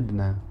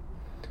خدنا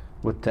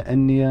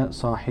والتأني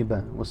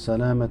صاحبة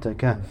والسلامة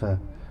كهفة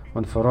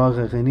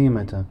والفراغ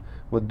غنيمة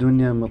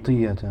والدنيا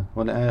مطية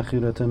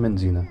والآخرة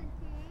منزلة.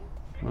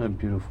 What a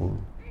beautiful,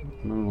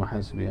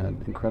 Muhasibi had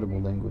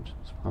incredible language,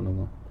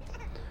 subhanAllah.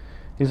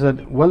 He said,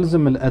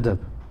 وَالْزِمْ الْأَدَبْ.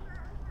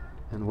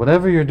 And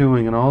whatever you're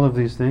doing in all of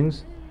these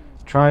things,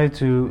 try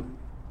to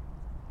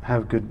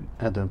have good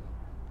adab,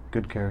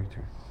 good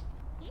character.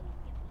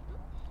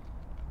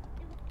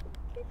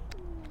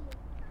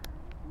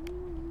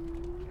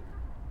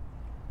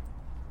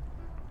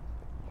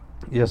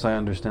 Yes, I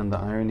understand the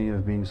irony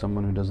of being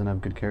someone who doesn't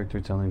have good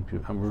character, telling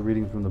people, and we're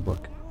reading from the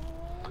book.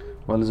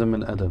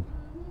 وَالْزِمْ الْأَدَبْ.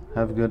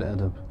 Have good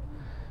adab.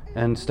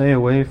 And stay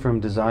away from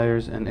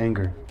desires and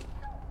anger.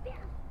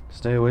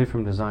 Stay away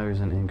from desires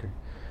and anger.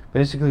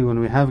 Basically, when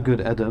we have good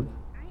adab,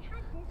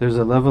 there's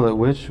a level at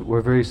which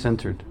we're very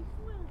centered.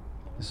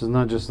 This is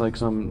not just like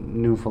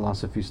some new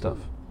philosophy stuff.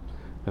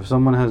 If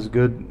someone has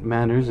good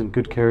manners and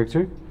good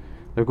character,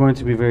 they're going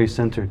to be very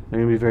centered. They're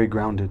going to be very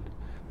grounded.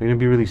 They're going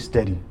to be really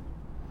steady.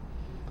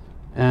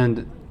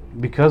 And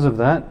because of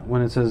that,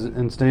 when it says,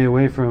 and stay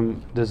away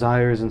from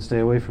desires and stay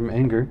away from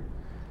anger,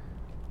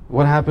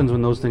 what happens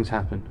when those things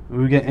happen?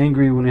 When we get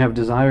angry, when we have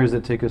desires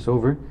that take us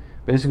over,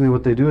 basically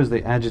what they do is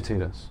they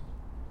agitate us.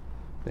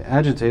 They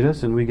agitate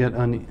us and we get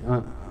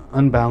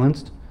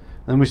unbalanced,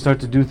 and we start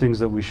to do things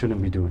that we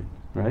shouldn't be doing,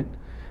 right?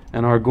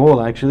 And our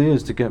goal actually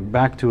is to get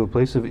back to a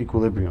place of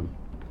equilibrium.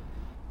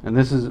 And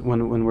this is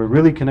when we're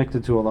really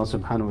connected to Allah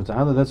subhanahu wa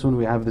ta'ala, that's when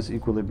we have this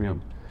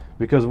equilibrium.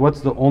 Because what's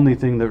the only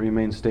thing that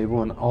remains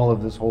stable in all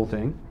of this whole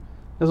thing?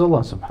 Is Allah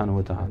subhanahu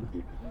wa ta'ala.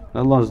 And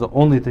Allah is the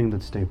only thing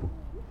that's stable.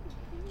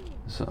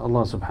 So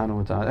Allah subhanahu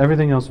wa ta'ala.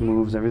 Everything else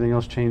moves, everything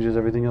else changes,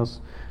 everything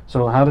else.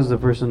 So how does the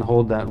person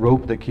hold that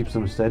rope that keeps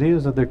them steady?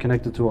 Is that they're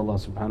connected to Allah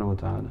subhanahu wa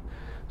ta'ala.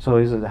 So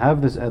he said,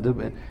 have this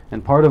adab,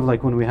 and part of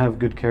like when we have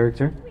good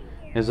character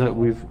is that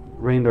we've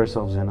reined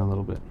ourselves in a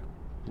little bit,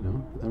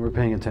 and we're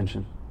paying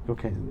attention.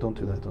 Okay, don't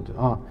do that, don't do that.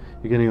 Oh,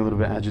 you're getting a little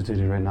bit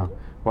agitated right now.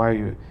 Why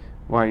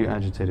are you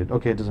agitated?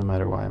 Okay, it doesn't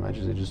matter why I'm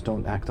agitated, just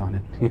don't act on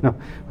it.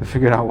 We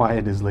figured out why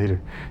it is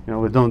later.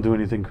 But don't do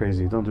anything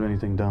crazy, don't do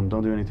anything dumb,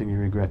 don't do anything you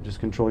regret,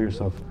 just control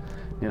yourself.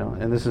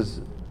 And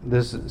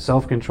this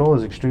self-control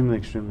is extremely,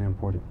 extremely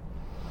important.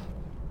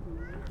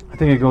 I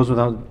think it goes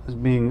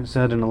without being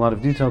said in a lot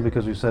of detail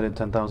because we've said it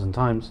 10,000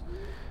 times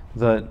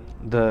that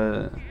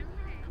the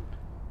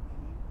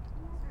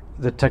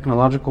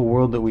technological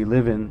world that we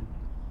live in,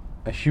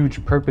 a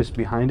huge purpose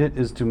behind it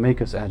is to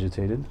make us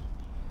agitated.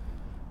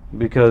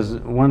 Because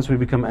once we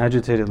become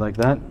agitated like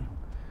that,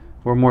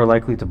 we're more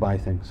likely to buy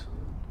things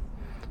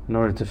in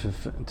order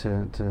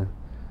to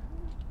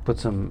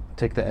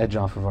take the edge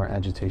off of our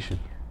agitation.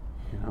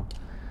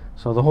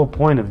 So the whole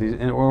point of these,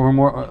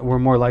 we're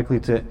more likely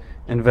to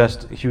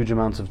invest huge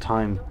amounts of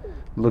time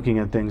looking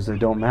at things that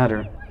don't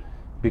matter,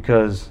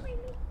 because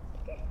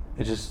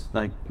it just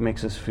like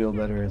makes us feel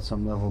better at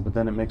some level, but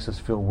then it makes us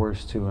feel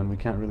worse too, and we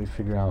can't really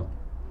figure out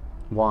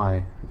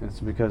why. It's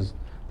because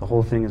the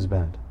whole thing is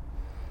bad.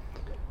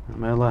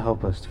 May Allah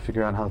help us to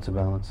figure out how to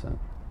balance that.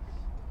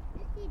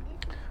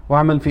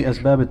 وَعْمَلْ فِي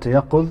أَسْبَابِ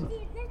التَّيَقُّظِ.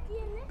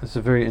 It's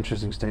a very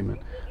interesting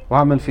statement.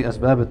 وَعْمَلْ فِي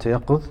أَسْبَابِ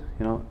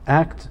التَّيَقُّظ.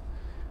 Act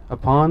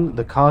upon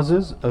the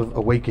causes of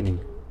awakening.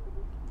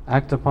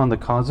 Act upon the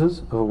causes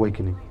of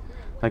awakening.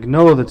 Like,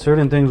 know that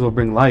certain things will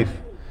bring life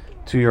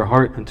to your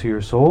heart and to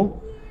your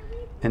soul,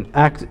 and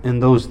act in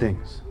those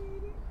things,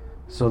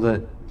 so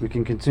that we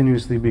can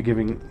continuously be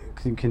giving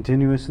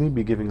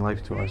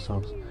life to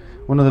ourselves.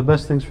 One of the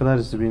best things for that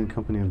is to be in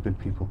company of good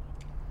people.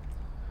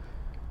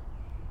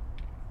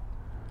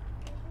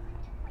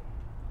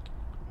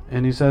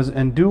 And he says,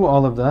 and do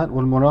all of that.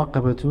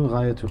 وَالْمُرَاقَبَةُ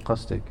غَايَةُ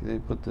قَصْدِكَ. They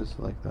put this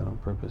like that on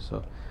purpose.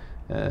 So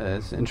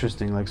it's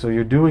interesting. Like, so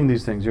you're doing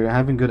these things. You're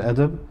having good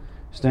adab,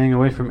 staying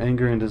away from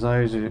anger and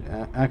desires. You're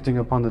acting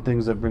upon the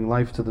things that bring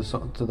life to the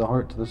soul, to the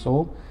heart, to the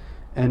soul.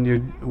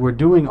 And we're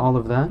doing all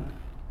of that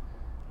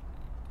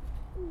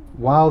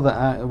while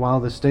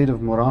the state of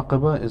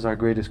muraqabah is our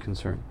greatest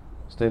concern.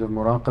 State of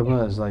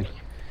muraqabah is like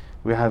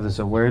we have this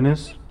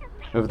awareness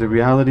of the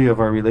reality of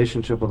our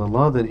relationship with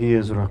Allah, that He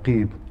is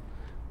raqib,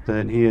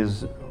 that He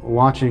is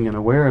watching and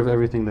aware of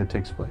everything that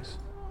takes place.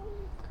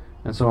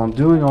 And so I'm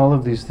doing all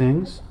of these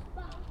things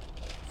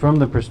from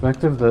the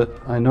perspective that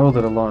I know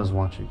that Allah is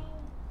watching.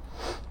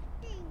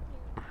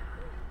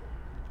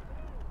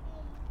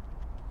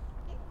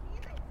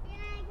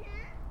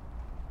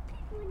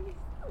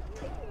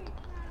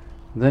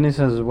 Then he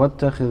says,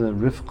 وَاتَّخِذَ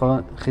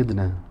الرِّفْقَ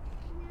خِدْنًا.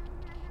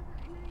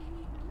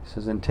 He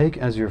says, and take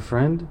as your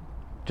friend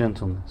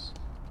gentleness.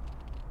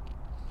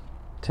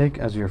 Take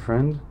as your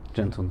friend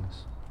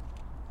gentleness.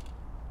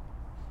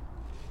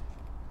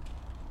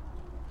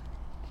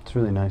 It's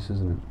really nice,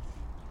 isn't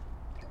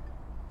it?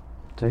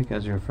 Take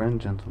as your friend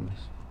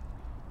gentleness.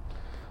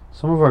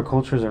 Some of our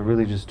cultures are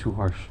really just too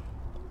harsh.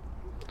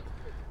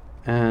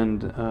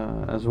 And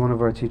as one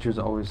of our teachers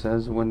always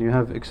says, when you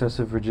have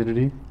excessive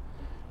rigidity,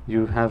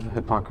 you have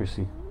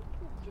hypocrisy.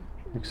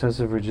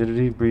 Excessive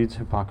rigidity breeds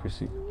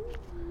hypocrisy,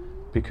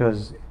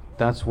 because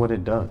that's what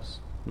it does.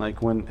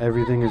 Like, when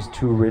everything is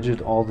too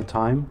rigid all the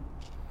time,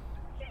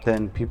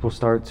 then people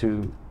start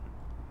to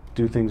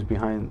do things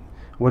behind.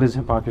 What is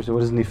hypocrisy?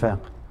 What is nifaq?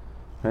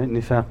 Right?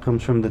 Nifaq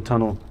comes from the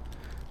tunnel,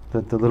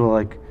 that the little,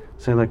 like,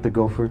 say like the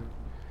gopher,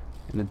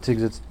 and it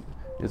digs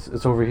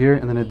it's over here,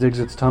 and then it digs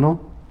its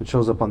tunnel, it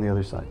shows up on the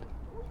other side.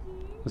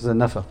 This is a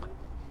nafaq,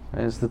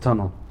 right? It's the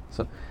tunnel.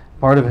 So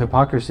part of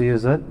hypocrisy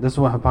is that this is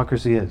what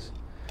hypocrisy is.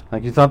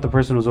 Like, you thought the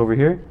person was over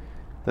here,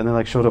 then they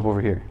like showed up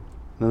over here,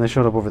 then they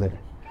showed up over there,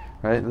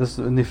 right? This is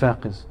what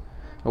nifaq is.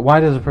 But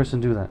why does a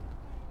person do that?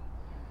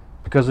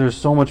 Because there's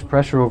so much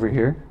pressure over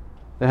here,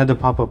 they had to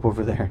pop up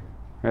over there,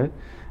 right?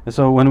 And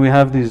so when we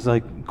have these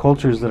like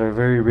cultures that are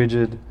very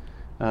rigid,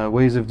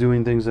 ways of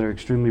doing things that are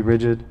extremely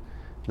rigid,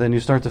 then you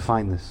start to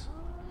find this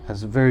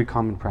as a very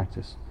common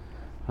practice.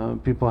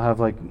 People have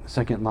like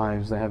second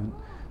lives, they have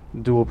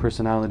dual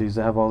personalities,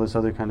 they have all this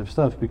other kind of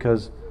stuff,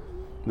 because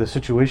the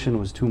situation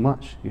was too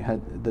much. You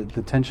had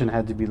the tension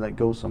had to be let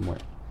go somewhere.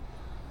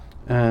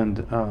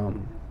 And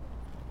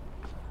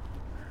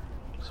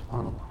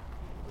subhanAllah.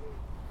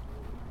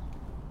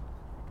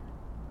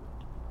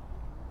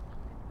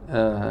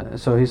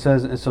 So he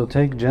says, so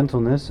take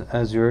gentleness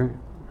as your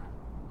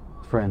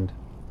friend.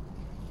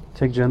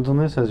 Take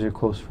gentleness as your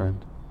close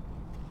friend.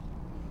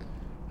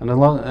 And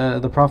Allah,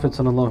 the Prophet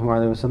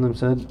ﷺ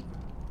said,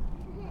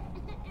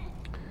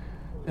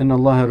 إن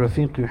الله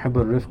رفيق يحب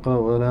الرفق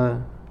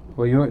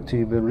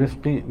ويؤتي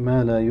بالرفق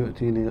ما لا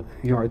يؤتي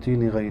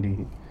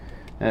لغيره.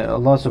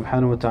 Allah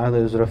subhanahu wa ta'ala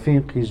is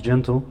Rafiq, He's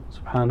gentle,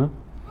 subhanahu,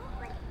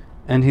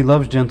 and He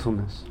loves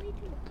gentleness.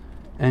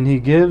 And He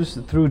gives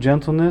through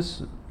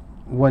gentleness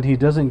what He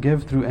doesn't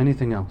give through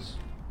anything else.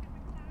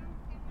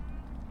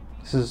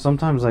 This is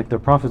sometimes like the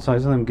Prophet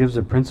ﷺ gives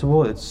a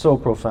principle, it's so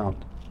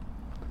profound.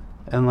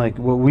 And like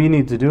what we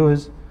need to do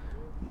is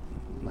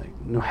like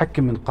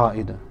نحكم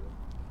القاعدة.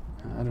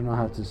 I don't know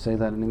how to say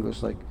that in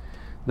English. Like,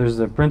 there's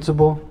the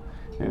principle,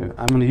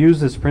 I'm going to use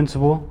this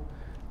principle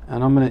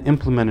and I'm going to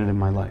implement it in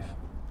my life.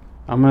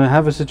 I'm going to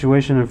have a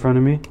situation in front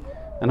of me,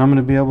 and I'm going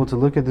to be able to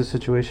look at this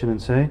situation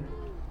and say,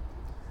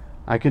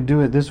 I could do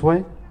it this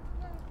way,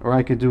 or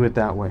I could do it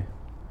that way.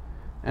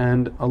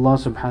 And Allah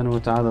subhanahu wa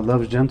ta'ala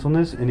loves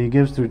gentleness, and He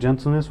gives through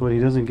gentleness what He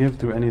doesn't give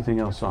through anything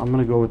else. So I'm going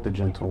to go with the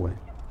gentle way.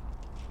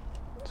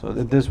 So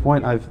at this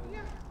point I've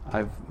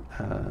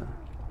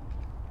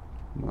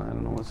well, I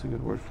don't know what's a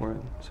good word for it.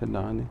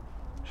 Sayyidina Ali,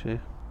 Sheikh.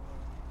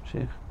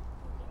 It's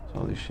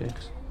all these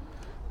sheikhs.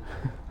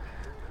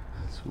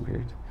 It's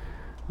weird.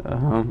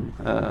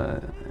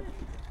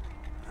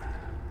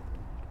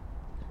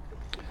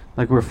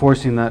 Like we're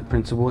forcing that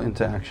principle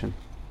into action.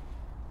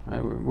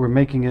 Right? We're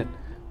making it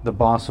the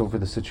boss over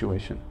the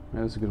situation.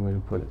 Right? That's a good way to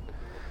put it.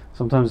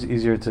 Sometimes it's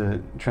easier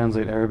to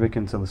translate Arabic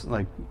into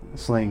like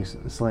slang.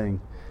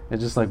 It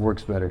just like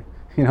works better.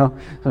 You know,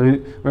 so we're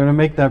going to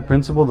make that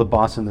principle the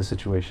boss in the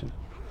situation.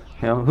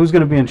 Who's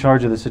going to be in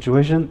charge of the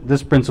situation?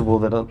 This principle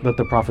that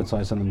the Prophet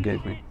ﷺ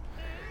gave me.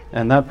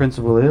 And that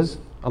principle is,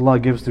 Allah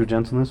gives through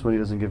gentleness what He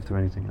doesn't give through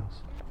anything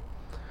else.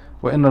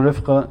 وَإِنَّ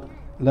الرِّفْقَ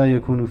لَا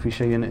يَكُونُ فِي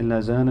شَيْءٍ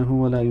إِلَّا زَانَهُ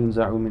وَلَا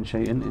يُنْزَعُ مِنْ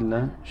شَيْءٍ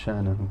إِلَّا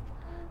شَانَهُ.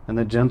 And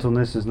that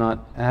gentleness is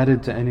not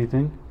added to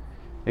anything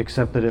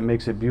except that it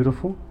makes it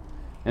beautiful,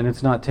 and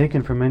it's not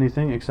taken from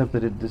anything except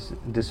that it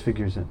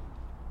disfigures it.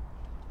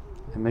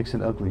 It makes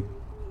it ugly.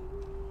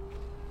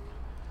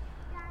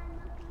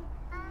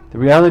 The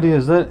reality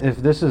is that if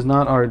this is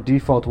not our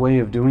default way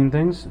of doing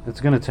things,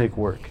 it's going to take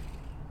work.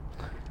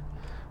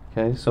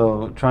 Okay,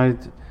 so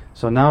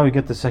so now we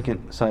get the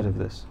second side of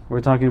this.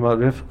 We're talking about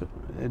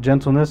rifq,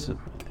 gentleness.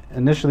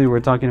 Initially we're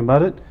talking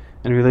about it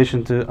in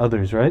relation to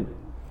others, right?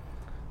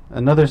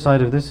 Another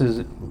side of this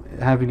is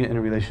having it in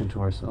relation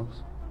to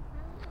ourselves.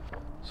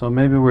 So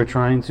maybe we're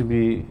trying to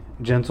be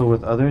gentle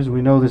with others.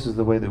 We know this is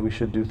the way that we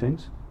should do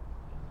things,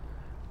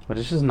 but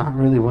it's just not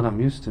really what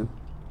I'm used to.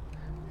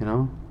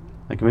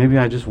 Like maybe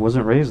I just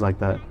wasn't raised like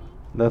that.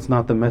 That's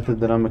not the method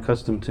that I'm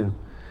accustomed to.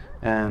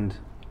 And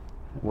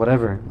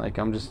whatever, like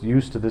I'm just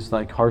used to this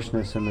like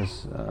harshness and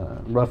this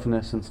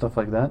roughness and stuff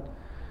like that.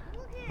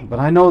 But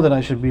I know that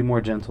I should be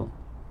more gentle.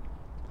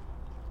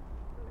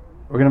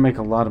 We're going to make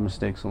a lot of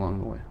mistakes along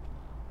the way.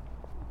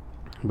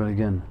 But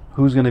again,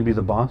 who's going to be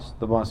the boss?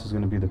 The boss is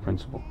going to be the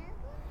principal.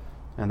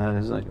 And that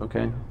is like,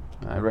 okay,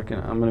 I reckon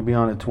I'm going to be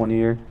on a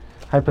 20-year,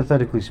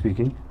 hypothetically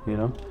speaking, I'm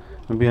going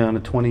to be on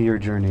a 20-year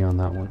journey on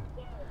that one.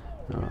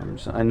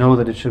 So I know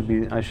that I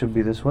should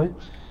be this way,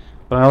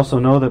 but I also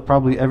know that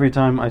probably every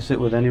time I sit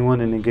with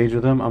anyone and engage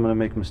with them, I'm going to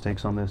make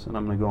mistakes on this, and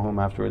I'm going to go home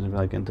afterwards and be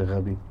like, "Anta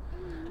ghabi,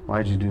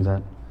 why'd you do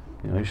that?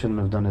 You shouldn't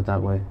have done it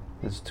that way.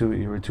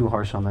 You were too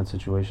harsh on that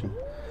situation."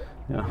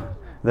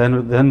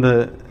 Then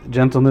the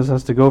gentleness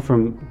has to go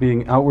from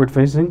being outward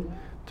facing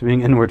to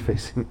being inward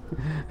facing.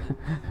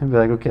 And be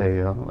like, okay,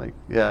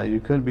 you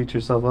could beat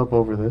yourself up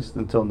over this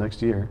until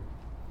next year,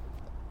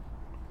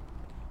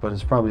 but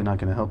it's probably not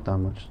going to help that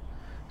much.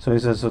 So he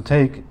says, so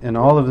take, in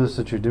all of this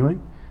that you're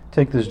doing,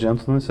 take this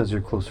gentleness as your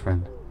close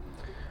friend.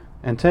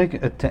 And take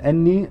a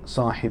ta'anni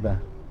sahiba.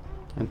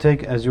 And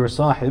take as your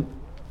sahib.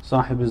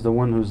 Sahib is the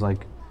one who's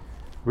like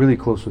really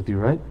close with you,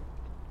 right?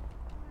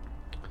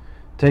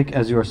 Take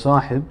as your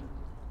sahib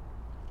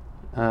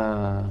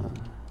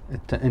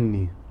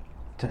ta'anni.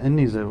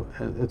 Ta'anni is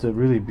it's a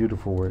really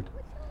beautiful word.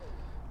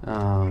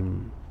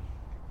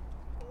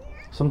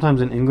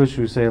 Sometimes in English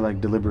we say like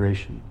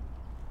deliberation.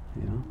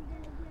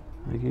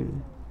 Like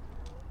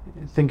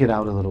think it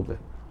out a little bit.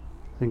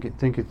 Think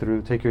it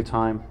through. Take your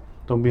time.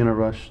 Don't be in a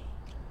rush.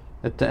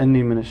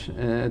 التأني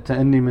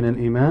من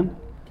الإيمان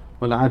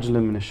والعجل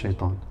من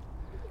الشيطان.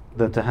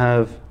 That to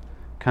have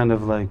kind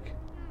of like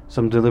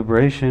some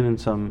deliberation and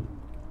some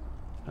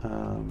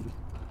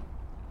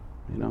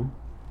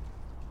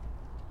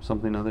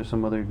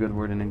some other good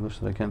word in English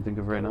that I can't think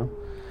of right now.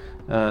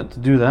 To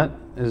do that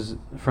is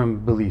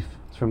from belief.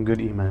 It's from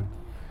good iman.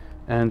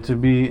 And to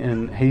be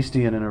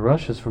hasty and in a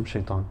rush is from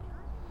shaitan.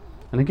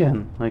 And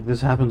again, like this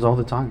happens all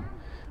the time,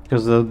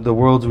 because the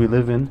worlds we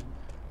live in,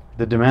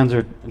 the demands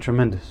are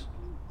tremendous.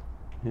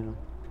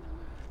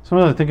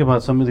 Sometimes I think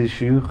about some of these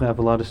shuyukh who have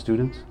a lot of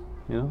students.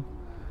 I'm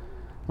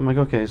like,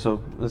 okay,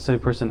 so let's say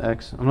person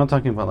X. I'm not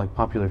talking about like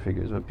popular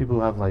figures, but people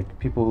who have like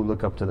people who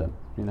look up to them.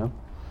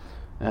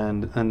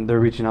 And they're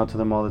reaching out to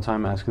them all the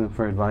time, asking them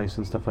for advice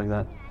and stuff like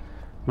that.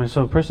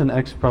 So person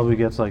X probably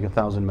gets like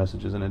 1,000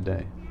 messages in a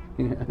day.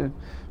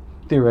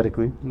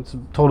 Theoretically, it's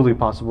totally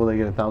possible they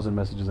get 1,000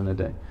 messages in a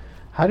day.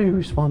 How do you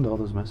respond to all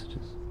those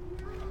messages?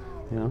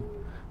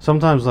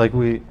 Sometimes like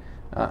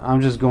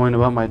I'm just going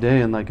about my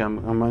day, and like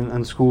I'm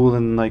in school,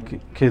 and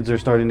like kids are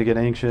starting to get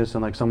anxious,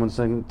 and like someone's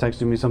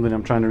texting me something,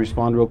 I'm trying to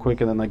respond real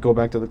quick, and then like go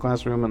back to the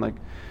classroom,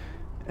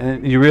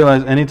 and you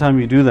realize anytime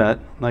you do that,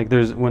 like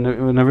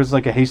whenever it's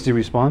like a hasty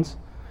response,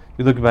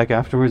 you look back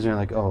afterwards and you're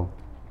like, oh,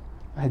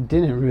 I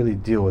didn't really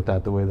deal with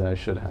that the way that I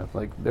should have.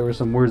 Like there were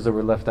some words that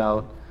were left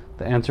out,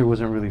 the answer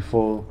wasn't really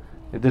full,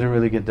 it didn't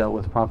really get dealt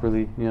with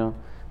properly,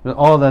 But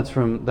all that's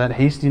from that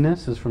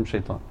hastiness is from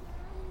shaitan.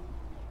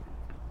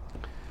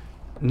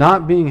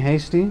 Not being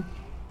hasty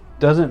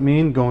doesn't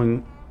mean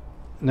going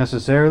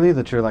necessarily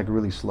that you're like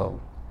really slow.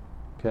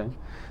 Okay,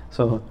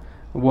 so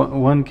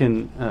one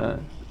can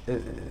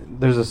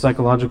there's a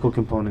psychological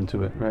component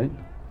to it, right?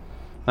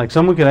 Like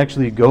someone could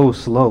actually go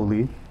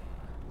slowly,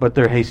 but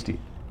they're hasty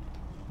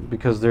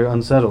because they're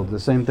unsettled. The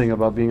same thing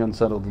about being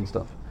unsettled and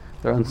stuff.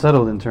 They're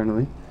unsettled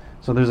internally,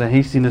 so there's a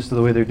hastiness to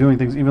the way they're doing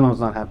things, even though it's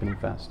not happening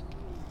fast.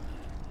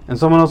 And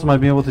someone else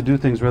might be able to do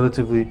things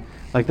relatively,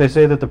 like they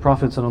say that the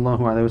Prophet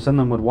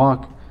ﷺ would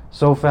walk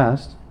so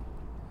fast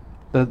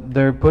that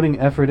they're putting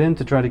effort in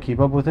to try to keep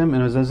up with him,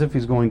 and it's as if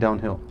he's going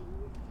downhill.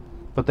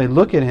 But they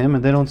look at him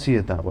and they don't see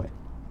it that way.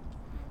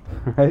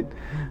 Right?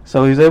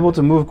 So he's able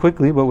to move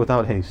quickly but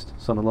without haste.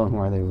 Sallallahu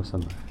alayhi wa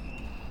sallam.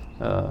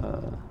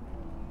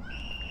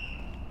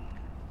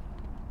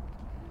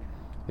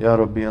 Ya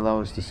Rabbi, allow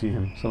us to see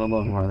him.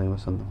 Sallallahu alayhi wa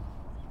sallam.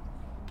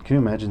 Can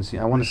you imagine?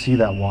 I want to see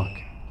that walk.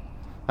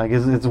 Like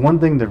it's one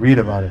thing to read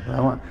about it. I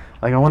want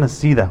to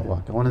see that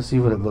walk. I want to see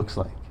what it looks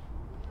like.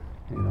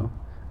 You know,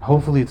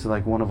 hopefully it's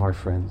like one of our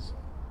friends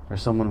or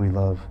someone we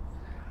love,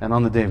 and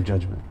on the Day of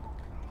Judgment.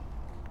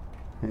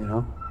 You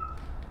know,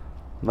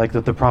 like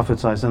that the Prophet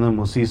ﷺ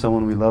will see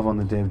someone we love on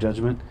the Day of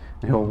Judgment,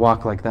 and he'll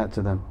walk like that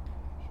to them,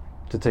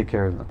 to take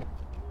care of them.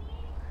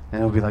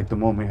 And it'll be like the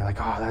moment you're like,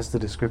 oh, that's the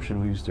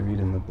description we used to read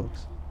in the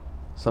books.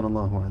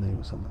 Sallallahu alayhi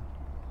wa sallam.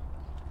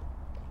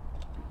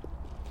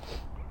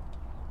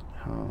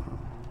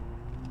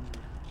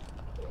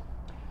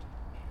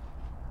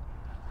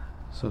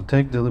 So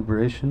take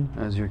deliberation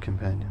as your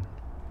companion.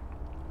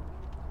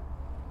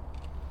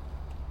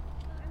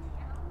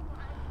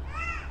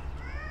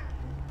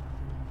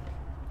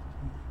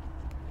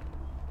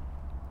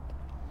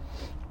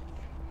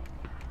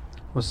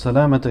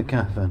 والسلامة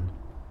كهفا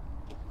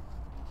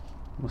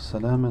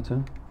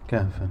والسلامة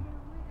كهفا.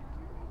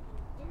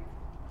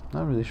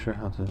 Not really sure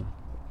how to.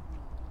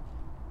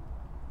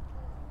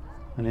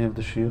 Any of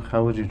the shuyukh,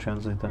 how would you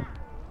translate that?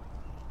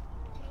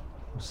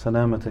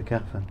 والسلامة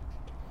كهفا.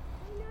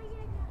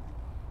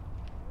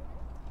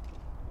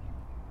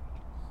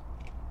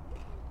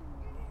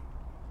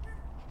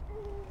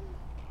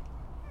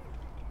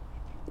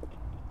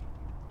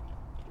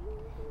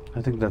 I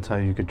think that's how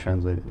you could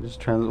translate it.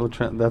 Just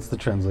that's the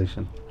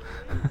translation.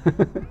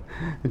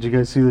 Did you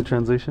guys see the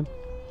translation?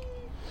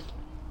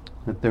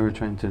 That they were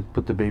trying to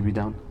put the baby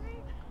down,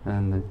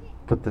 and they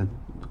put the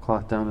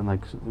cloth down and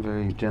like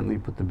very gently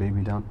put the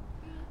baby down,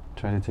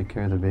 try to take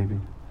care of the baby,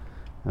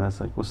 and that's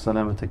like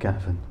وَالسَّلَامَةَ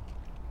كَهْفًا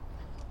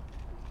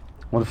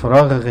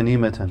وَالْفَرَاغَ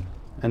غَنِيمَةً.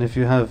 And if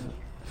you have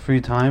free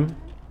time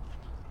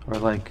or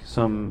like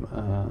some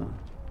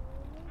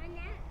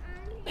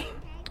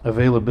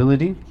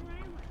availability,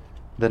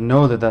 then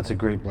know that that's a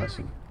great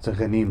blessing. It's a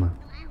ghanima.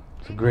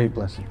 It's a great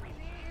blessing.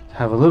 To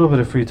have a little bit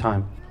of free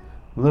time,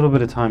 a little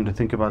bit of time to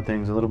think about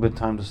things, a little bit of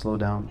time to slow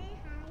down.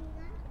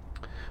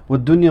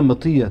 وَالدُّنْيَا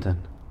مَطِيَّةً.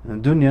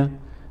 And dunya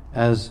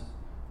as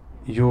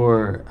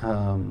your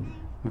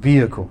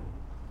vehicle.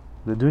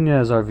 The dunya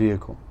is our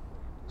vehicle.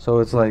 So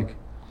it's like,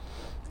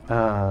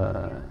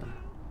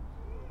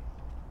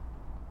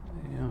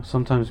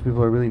 sometimes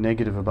people are really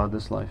negative about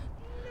this life.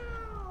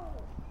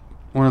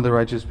 One of the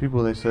righteous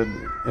people, they said,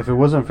 if it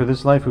wasn't for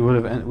this life, we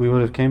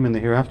would have came in the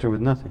hereafter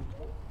with nothing.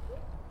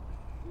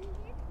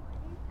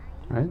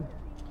 Right?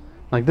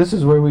 Like this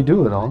is where we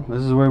do it all.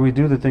 This is where we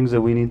do the things that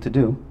we need to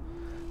do.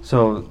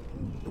 So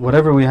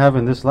whatever we have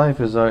in this life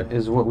is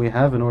what we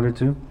have in order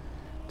to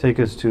take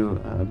us to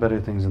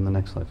better things in the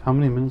next life. How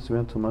many minutes do we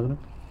have till Maghrib?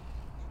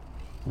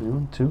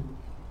 Anyone? 2?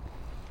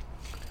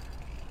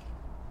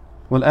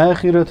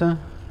 وَالْآخِرَةَ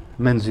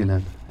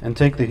مَنْزِلًا. And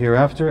take the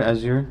hereafter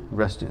as your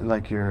rest,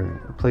 like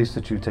your place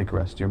that you take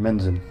rest, your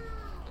menzil,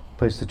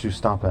 place that you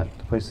stop at,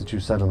 the place that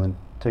you settle in.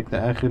 Take the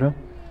akhirah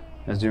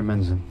as your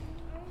menzil.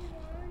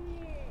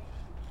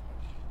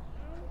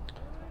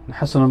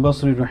 Hasan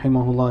al-Basri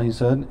rahimahullah, he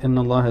said, إِنَّ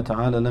اللَّهَ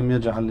تَعَالَى لَمْ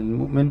يَجْعَلْ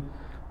لِلْمُؤْمِنِ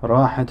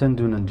رَاحَةً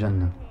دُونَ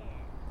الْجَنَّةِ.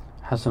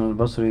 Hasan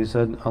al-Basri, he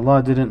said,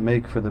 Allah didn't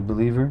make for the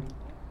believer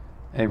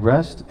a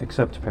rest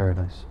except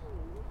paradise.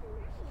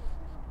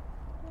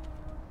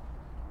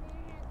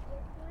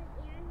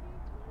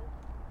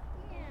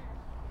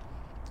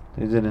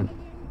 They didn't,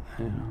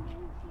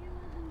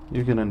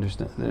 you can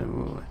understand.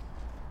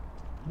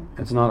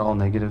 It's not all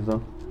negative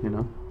though,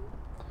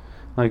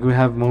 Like we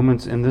have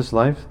moments in this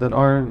life that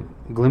are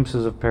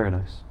glimpses of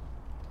paradise.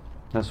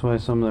 That's why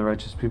some of the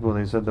righteous people,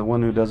 they said the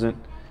one who doesn't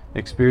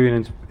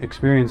experience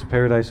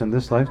paradise in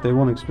this life, they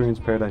won't experience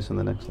paradise in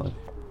the next life.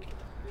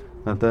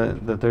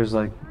 That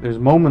there's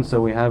moments that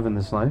we have in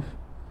this life,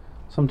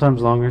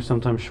 sometimes longer,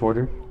 sometimes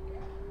shorter,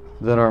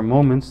 that are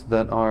moments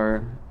that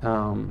are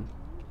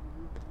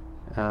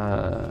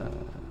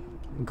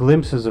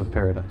glimpses of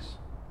paradise.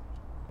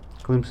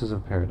 Glimpses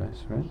of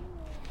paradise, right?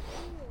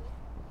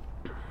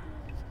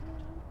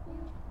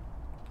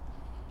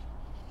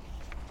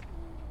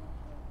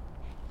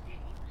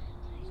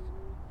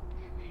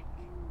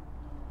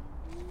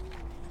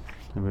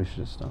 Maybe we should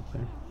just stop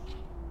there.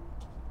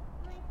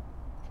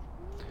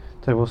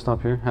 Okay, we'll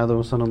stop here. هذا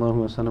وصلى الله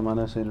وسلم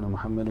على سيدنا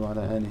محمد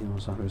وعلى آله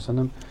وصحبه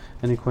وسلم.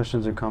 Any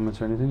questions or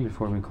comments or anything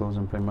before we close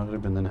and pray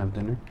Maghrib and then have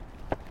dinner?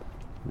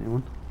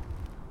 Anyone?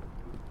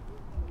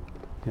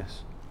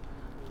 Yes.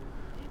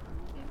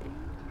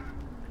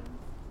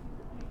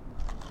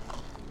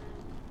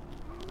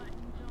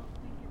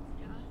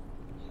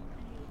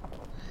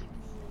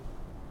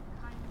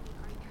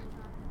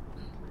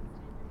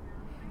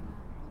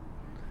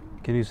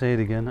 Can you say it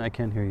again? I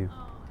can't hear you.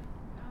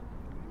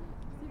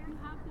 If you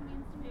have the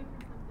means to pay for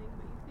something,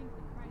 but you think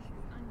the price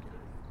is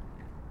unjust,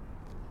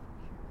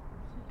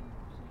 should you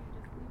just leave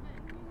it and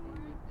pay for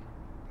it?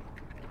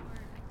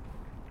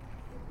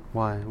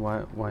 Or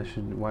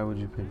Why would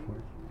you pay for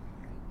it?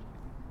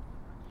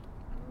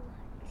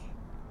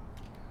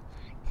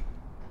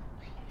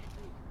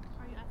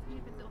 are you asking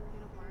if it's okay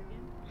to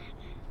bargain?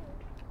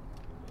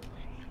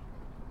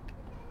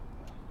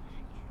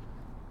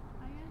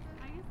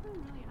 I guess what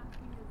I'm really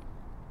asking is,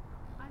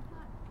 I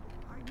thought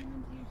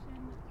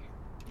argumentation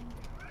in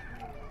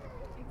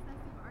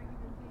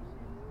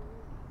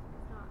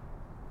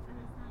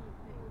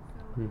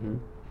Mm-hmm.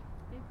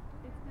 if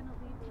it's going to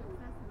lead to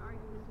excessive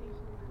argumentation,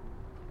 then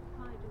it's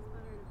probably just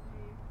better to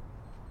pay for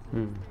this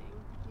thing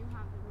if you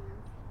have the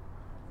means.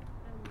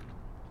 And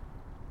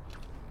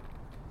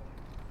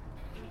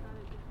is that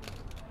a different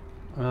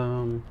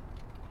opinion?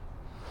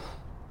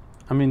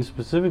 I mean,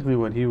 specifically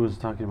what he was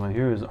talking about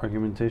here is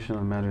argumentation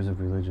on matters of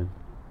religion.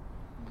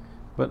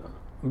 But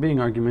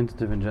being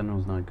argumentative in general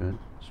is not good.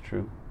 It's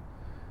true.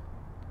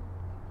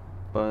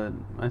 But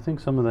I think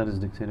some of that is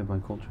dictated by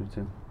culture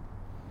too.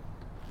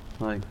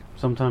 Like,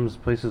 sometimes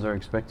places are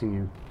expecting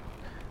you.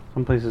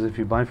 Some places, if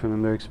you buy from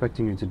them, they're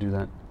expecting you to do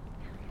that.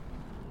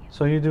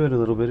 So you do it a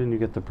little bit and you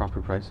get the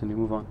proper price and you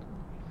move on.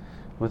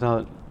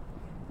 Without,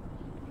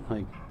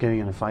 like, getting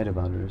in a fight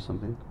about it or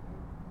something.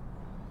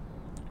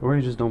 Or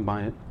you just don't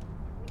buy it.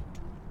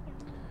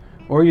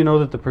 Or you know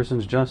that the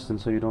person's just and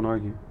so you don't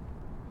argue.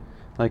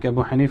 Like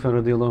Abu Hanifa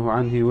radiallahu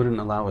anhu, he wouldn't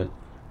allow it.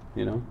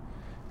 You know?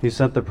 He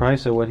set the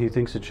price at what he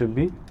thinks it should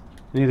be.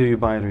 And either you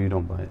buy it or you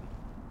don't buy it.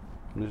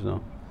 There's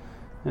no...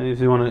 And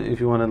if you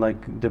want to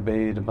like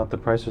debate about the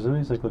price or something,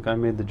 he's like, look, I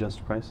made the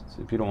just price.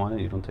 If you don't want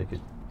it, you don't take it.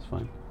 It's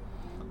fine.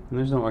 And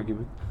there's no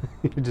argument.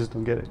 You just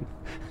don't get it.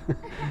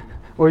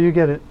 Or you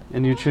get it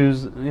and you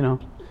choose, you know.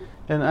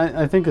 And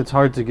I think it's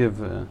hard to give...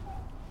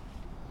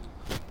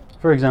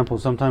 for example,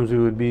 sometimes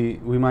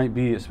we might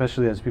be,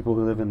 especially as people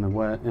who live in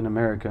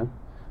America,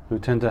 who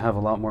tend to have a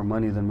lot more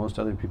money than most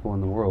other people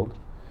in the world,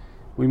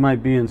 we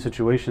might be in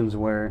situations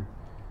where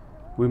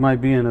we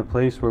might be in a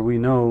place where we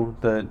know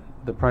that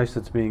the price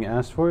that's being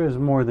asked for is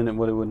more than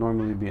what it would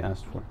normally be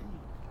asked for.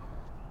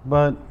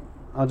 But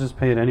I'll just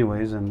pay it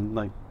anyways and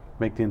like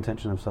make the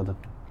intention of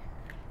sadaqah.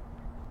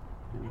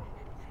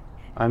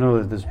 I know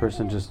that this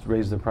person just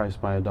raised the price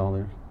by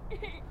 $1.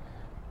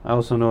 I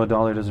also know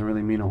 $1 doesn't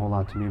really mean a whole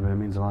lot to me, but it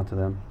means a lot to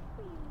them.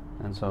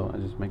 And so I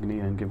just make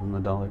niyyah and give them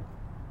 $1.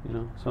 You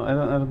know? So I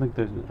don't think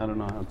I don't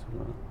know how to...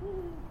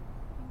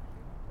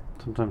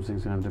 sometimes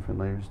things can have different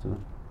layers to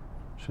them.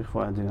 Sheikh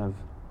Fuad, do you have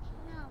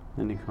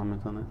any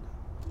comment on it?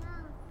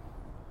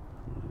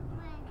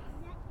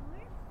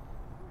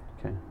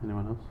 Okay,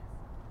 anyone else?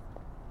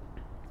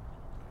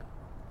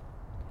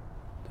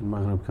 Did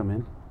Maghrib come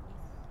in?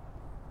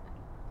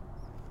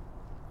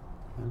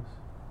 Yes.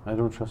 I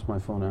don't trust my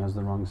phone, it has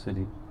the wrong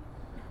city.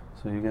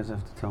 So you guys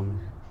have to tell me.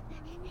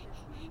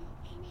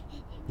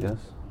 Yes?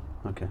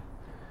 Okay.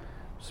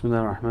 بسم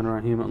الله الرحمن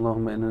الرحيم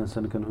اللهم إنا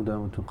نسألك الهدى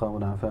والتقى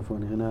والعفاف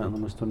والغنى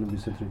اللهم استرنا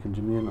بسترك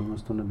الجميل اللهم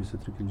استرنا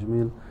بسترك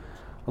الجميل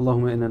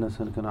اللهم إنا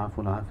نسألك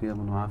العفو والعافية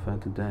والمعافاة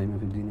الدائمة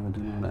في الدين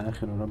والدنيا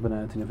والآخرة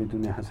ربنا آتنا في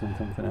الدنيا حسنة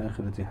وفي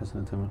الآخرة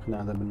حسنة وقنا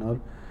عذاب النار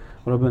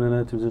ربنا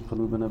لا تزغ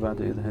قلوبنا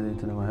بعد إذ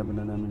هديتنا وهب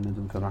لنا من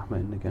لدنك رحمة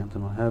إنك أنت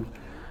الوهاب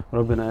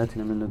ربنا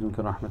آتنا من لدنك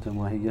رحمة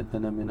وهيئ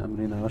لنا من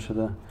أمرنا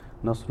رشدا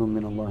نصر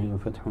من الله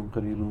وفتح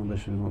قريب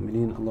وبشر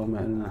المؤمنين اللهم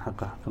أرنا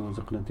الحق حقا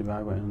وارزقنا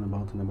اتباعه وأرنا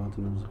الباطل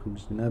باطلا وارزقنا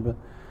اجتنابه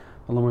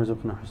اللهم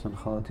ارزقنا حسن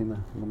الخاتمة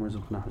اللهم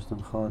ارزقنا حسن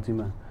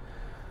الخاتمة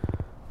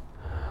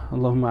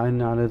اللهم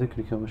أعنا على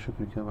ذكرك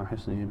وشكرك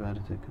وحسن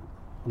عبادتك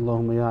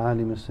اللهم يا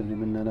عالم السر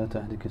منا لا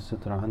تهلك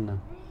الستر عنا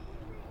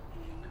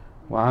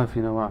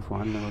وعافنا واعف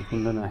عنا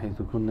وكن لنا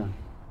حيث كنا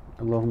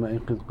اللهم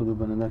أيقظ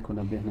قلوبنا لك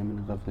ونبهنا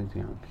من غفلة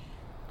عنك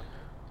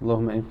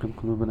اللهم أيقظ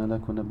قلوبنا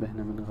لك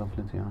ونبهنا من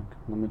غفلة عنك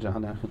اللهم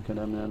اجعل آخر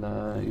كلامنا لا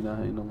إله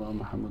إلا الله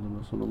محمد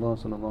رسول الله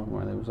صلى الله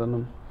عليه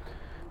وسلم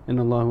إن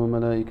الله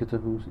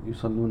وملائكته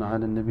يصلون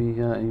على النبي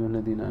يا أيها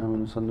الذين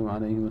آمنوا صلوا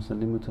عليه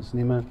وسلموا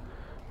تسليما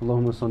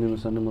اللهم صل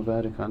وسلم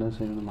وبارك على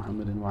سيدنا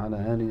محمد وعلى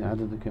آله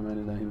عدد كمال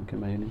الله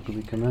وكما يليق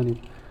بكماله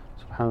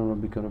سبحان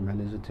ربك رب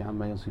العزة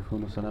عما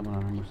يصفون وسلام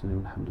على المرسلين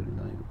والحمد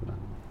لله رب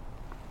العالمين.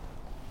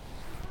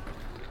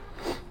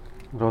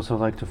 I'd also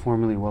like to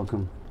formally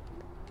welcome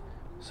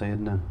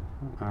Sayyidina,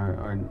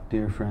 our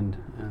dear friend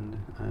and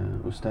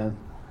Ustad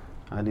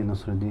Ali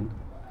Nasruddin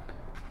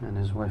and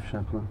his wife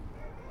Shapla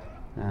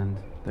and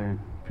their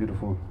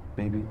beautiful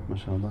baby,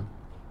 mashallah,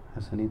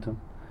 Hasanito,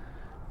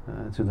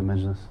 to the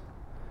Majlis.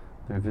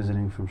 They're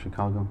visiting from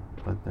Chicago,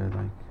 but they're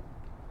like,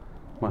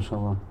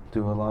 mashallah,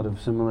 do a lot of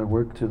similar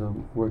work to the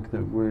work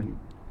that we're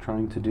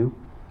trying to do.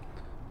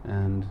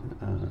 And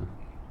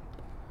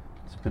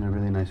it's been a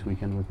really nice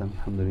weekend with them,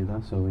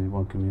 alhamdulillah, so we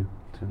welcome you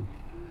to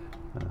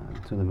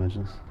the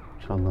Majlis,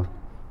 inshallah,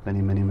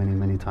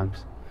 many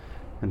times,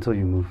 until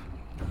you move.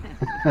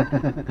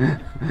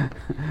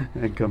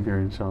 And come here,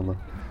 inshallah.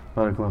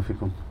 Barakallahu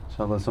fikum.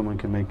 Inshallah, someone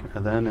can make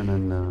adhan and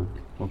then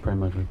we'll pray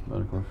Maghrib.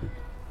 Barakallahu fikum.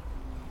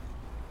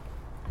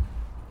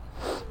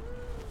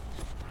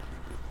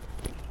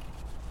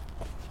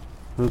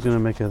 Who's going to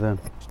make adhan?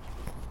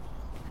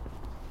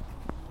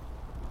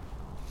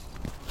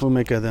 Who'll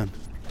make adhan?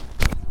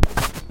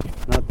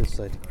 Not this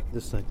side,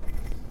 this side.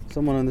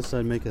 Someone on this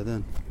side make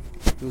adhan.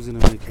 Who's going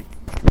to make it?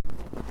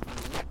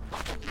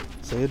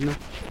 Sayyidina?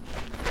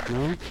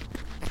 No?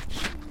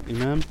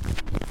 Imam? Do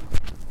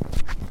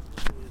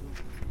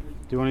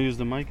you want to use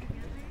the mic?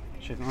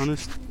 Sheikh,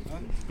 honest?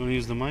 You want to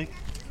use the mic?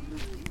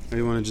 Or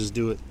you want to just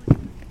do it?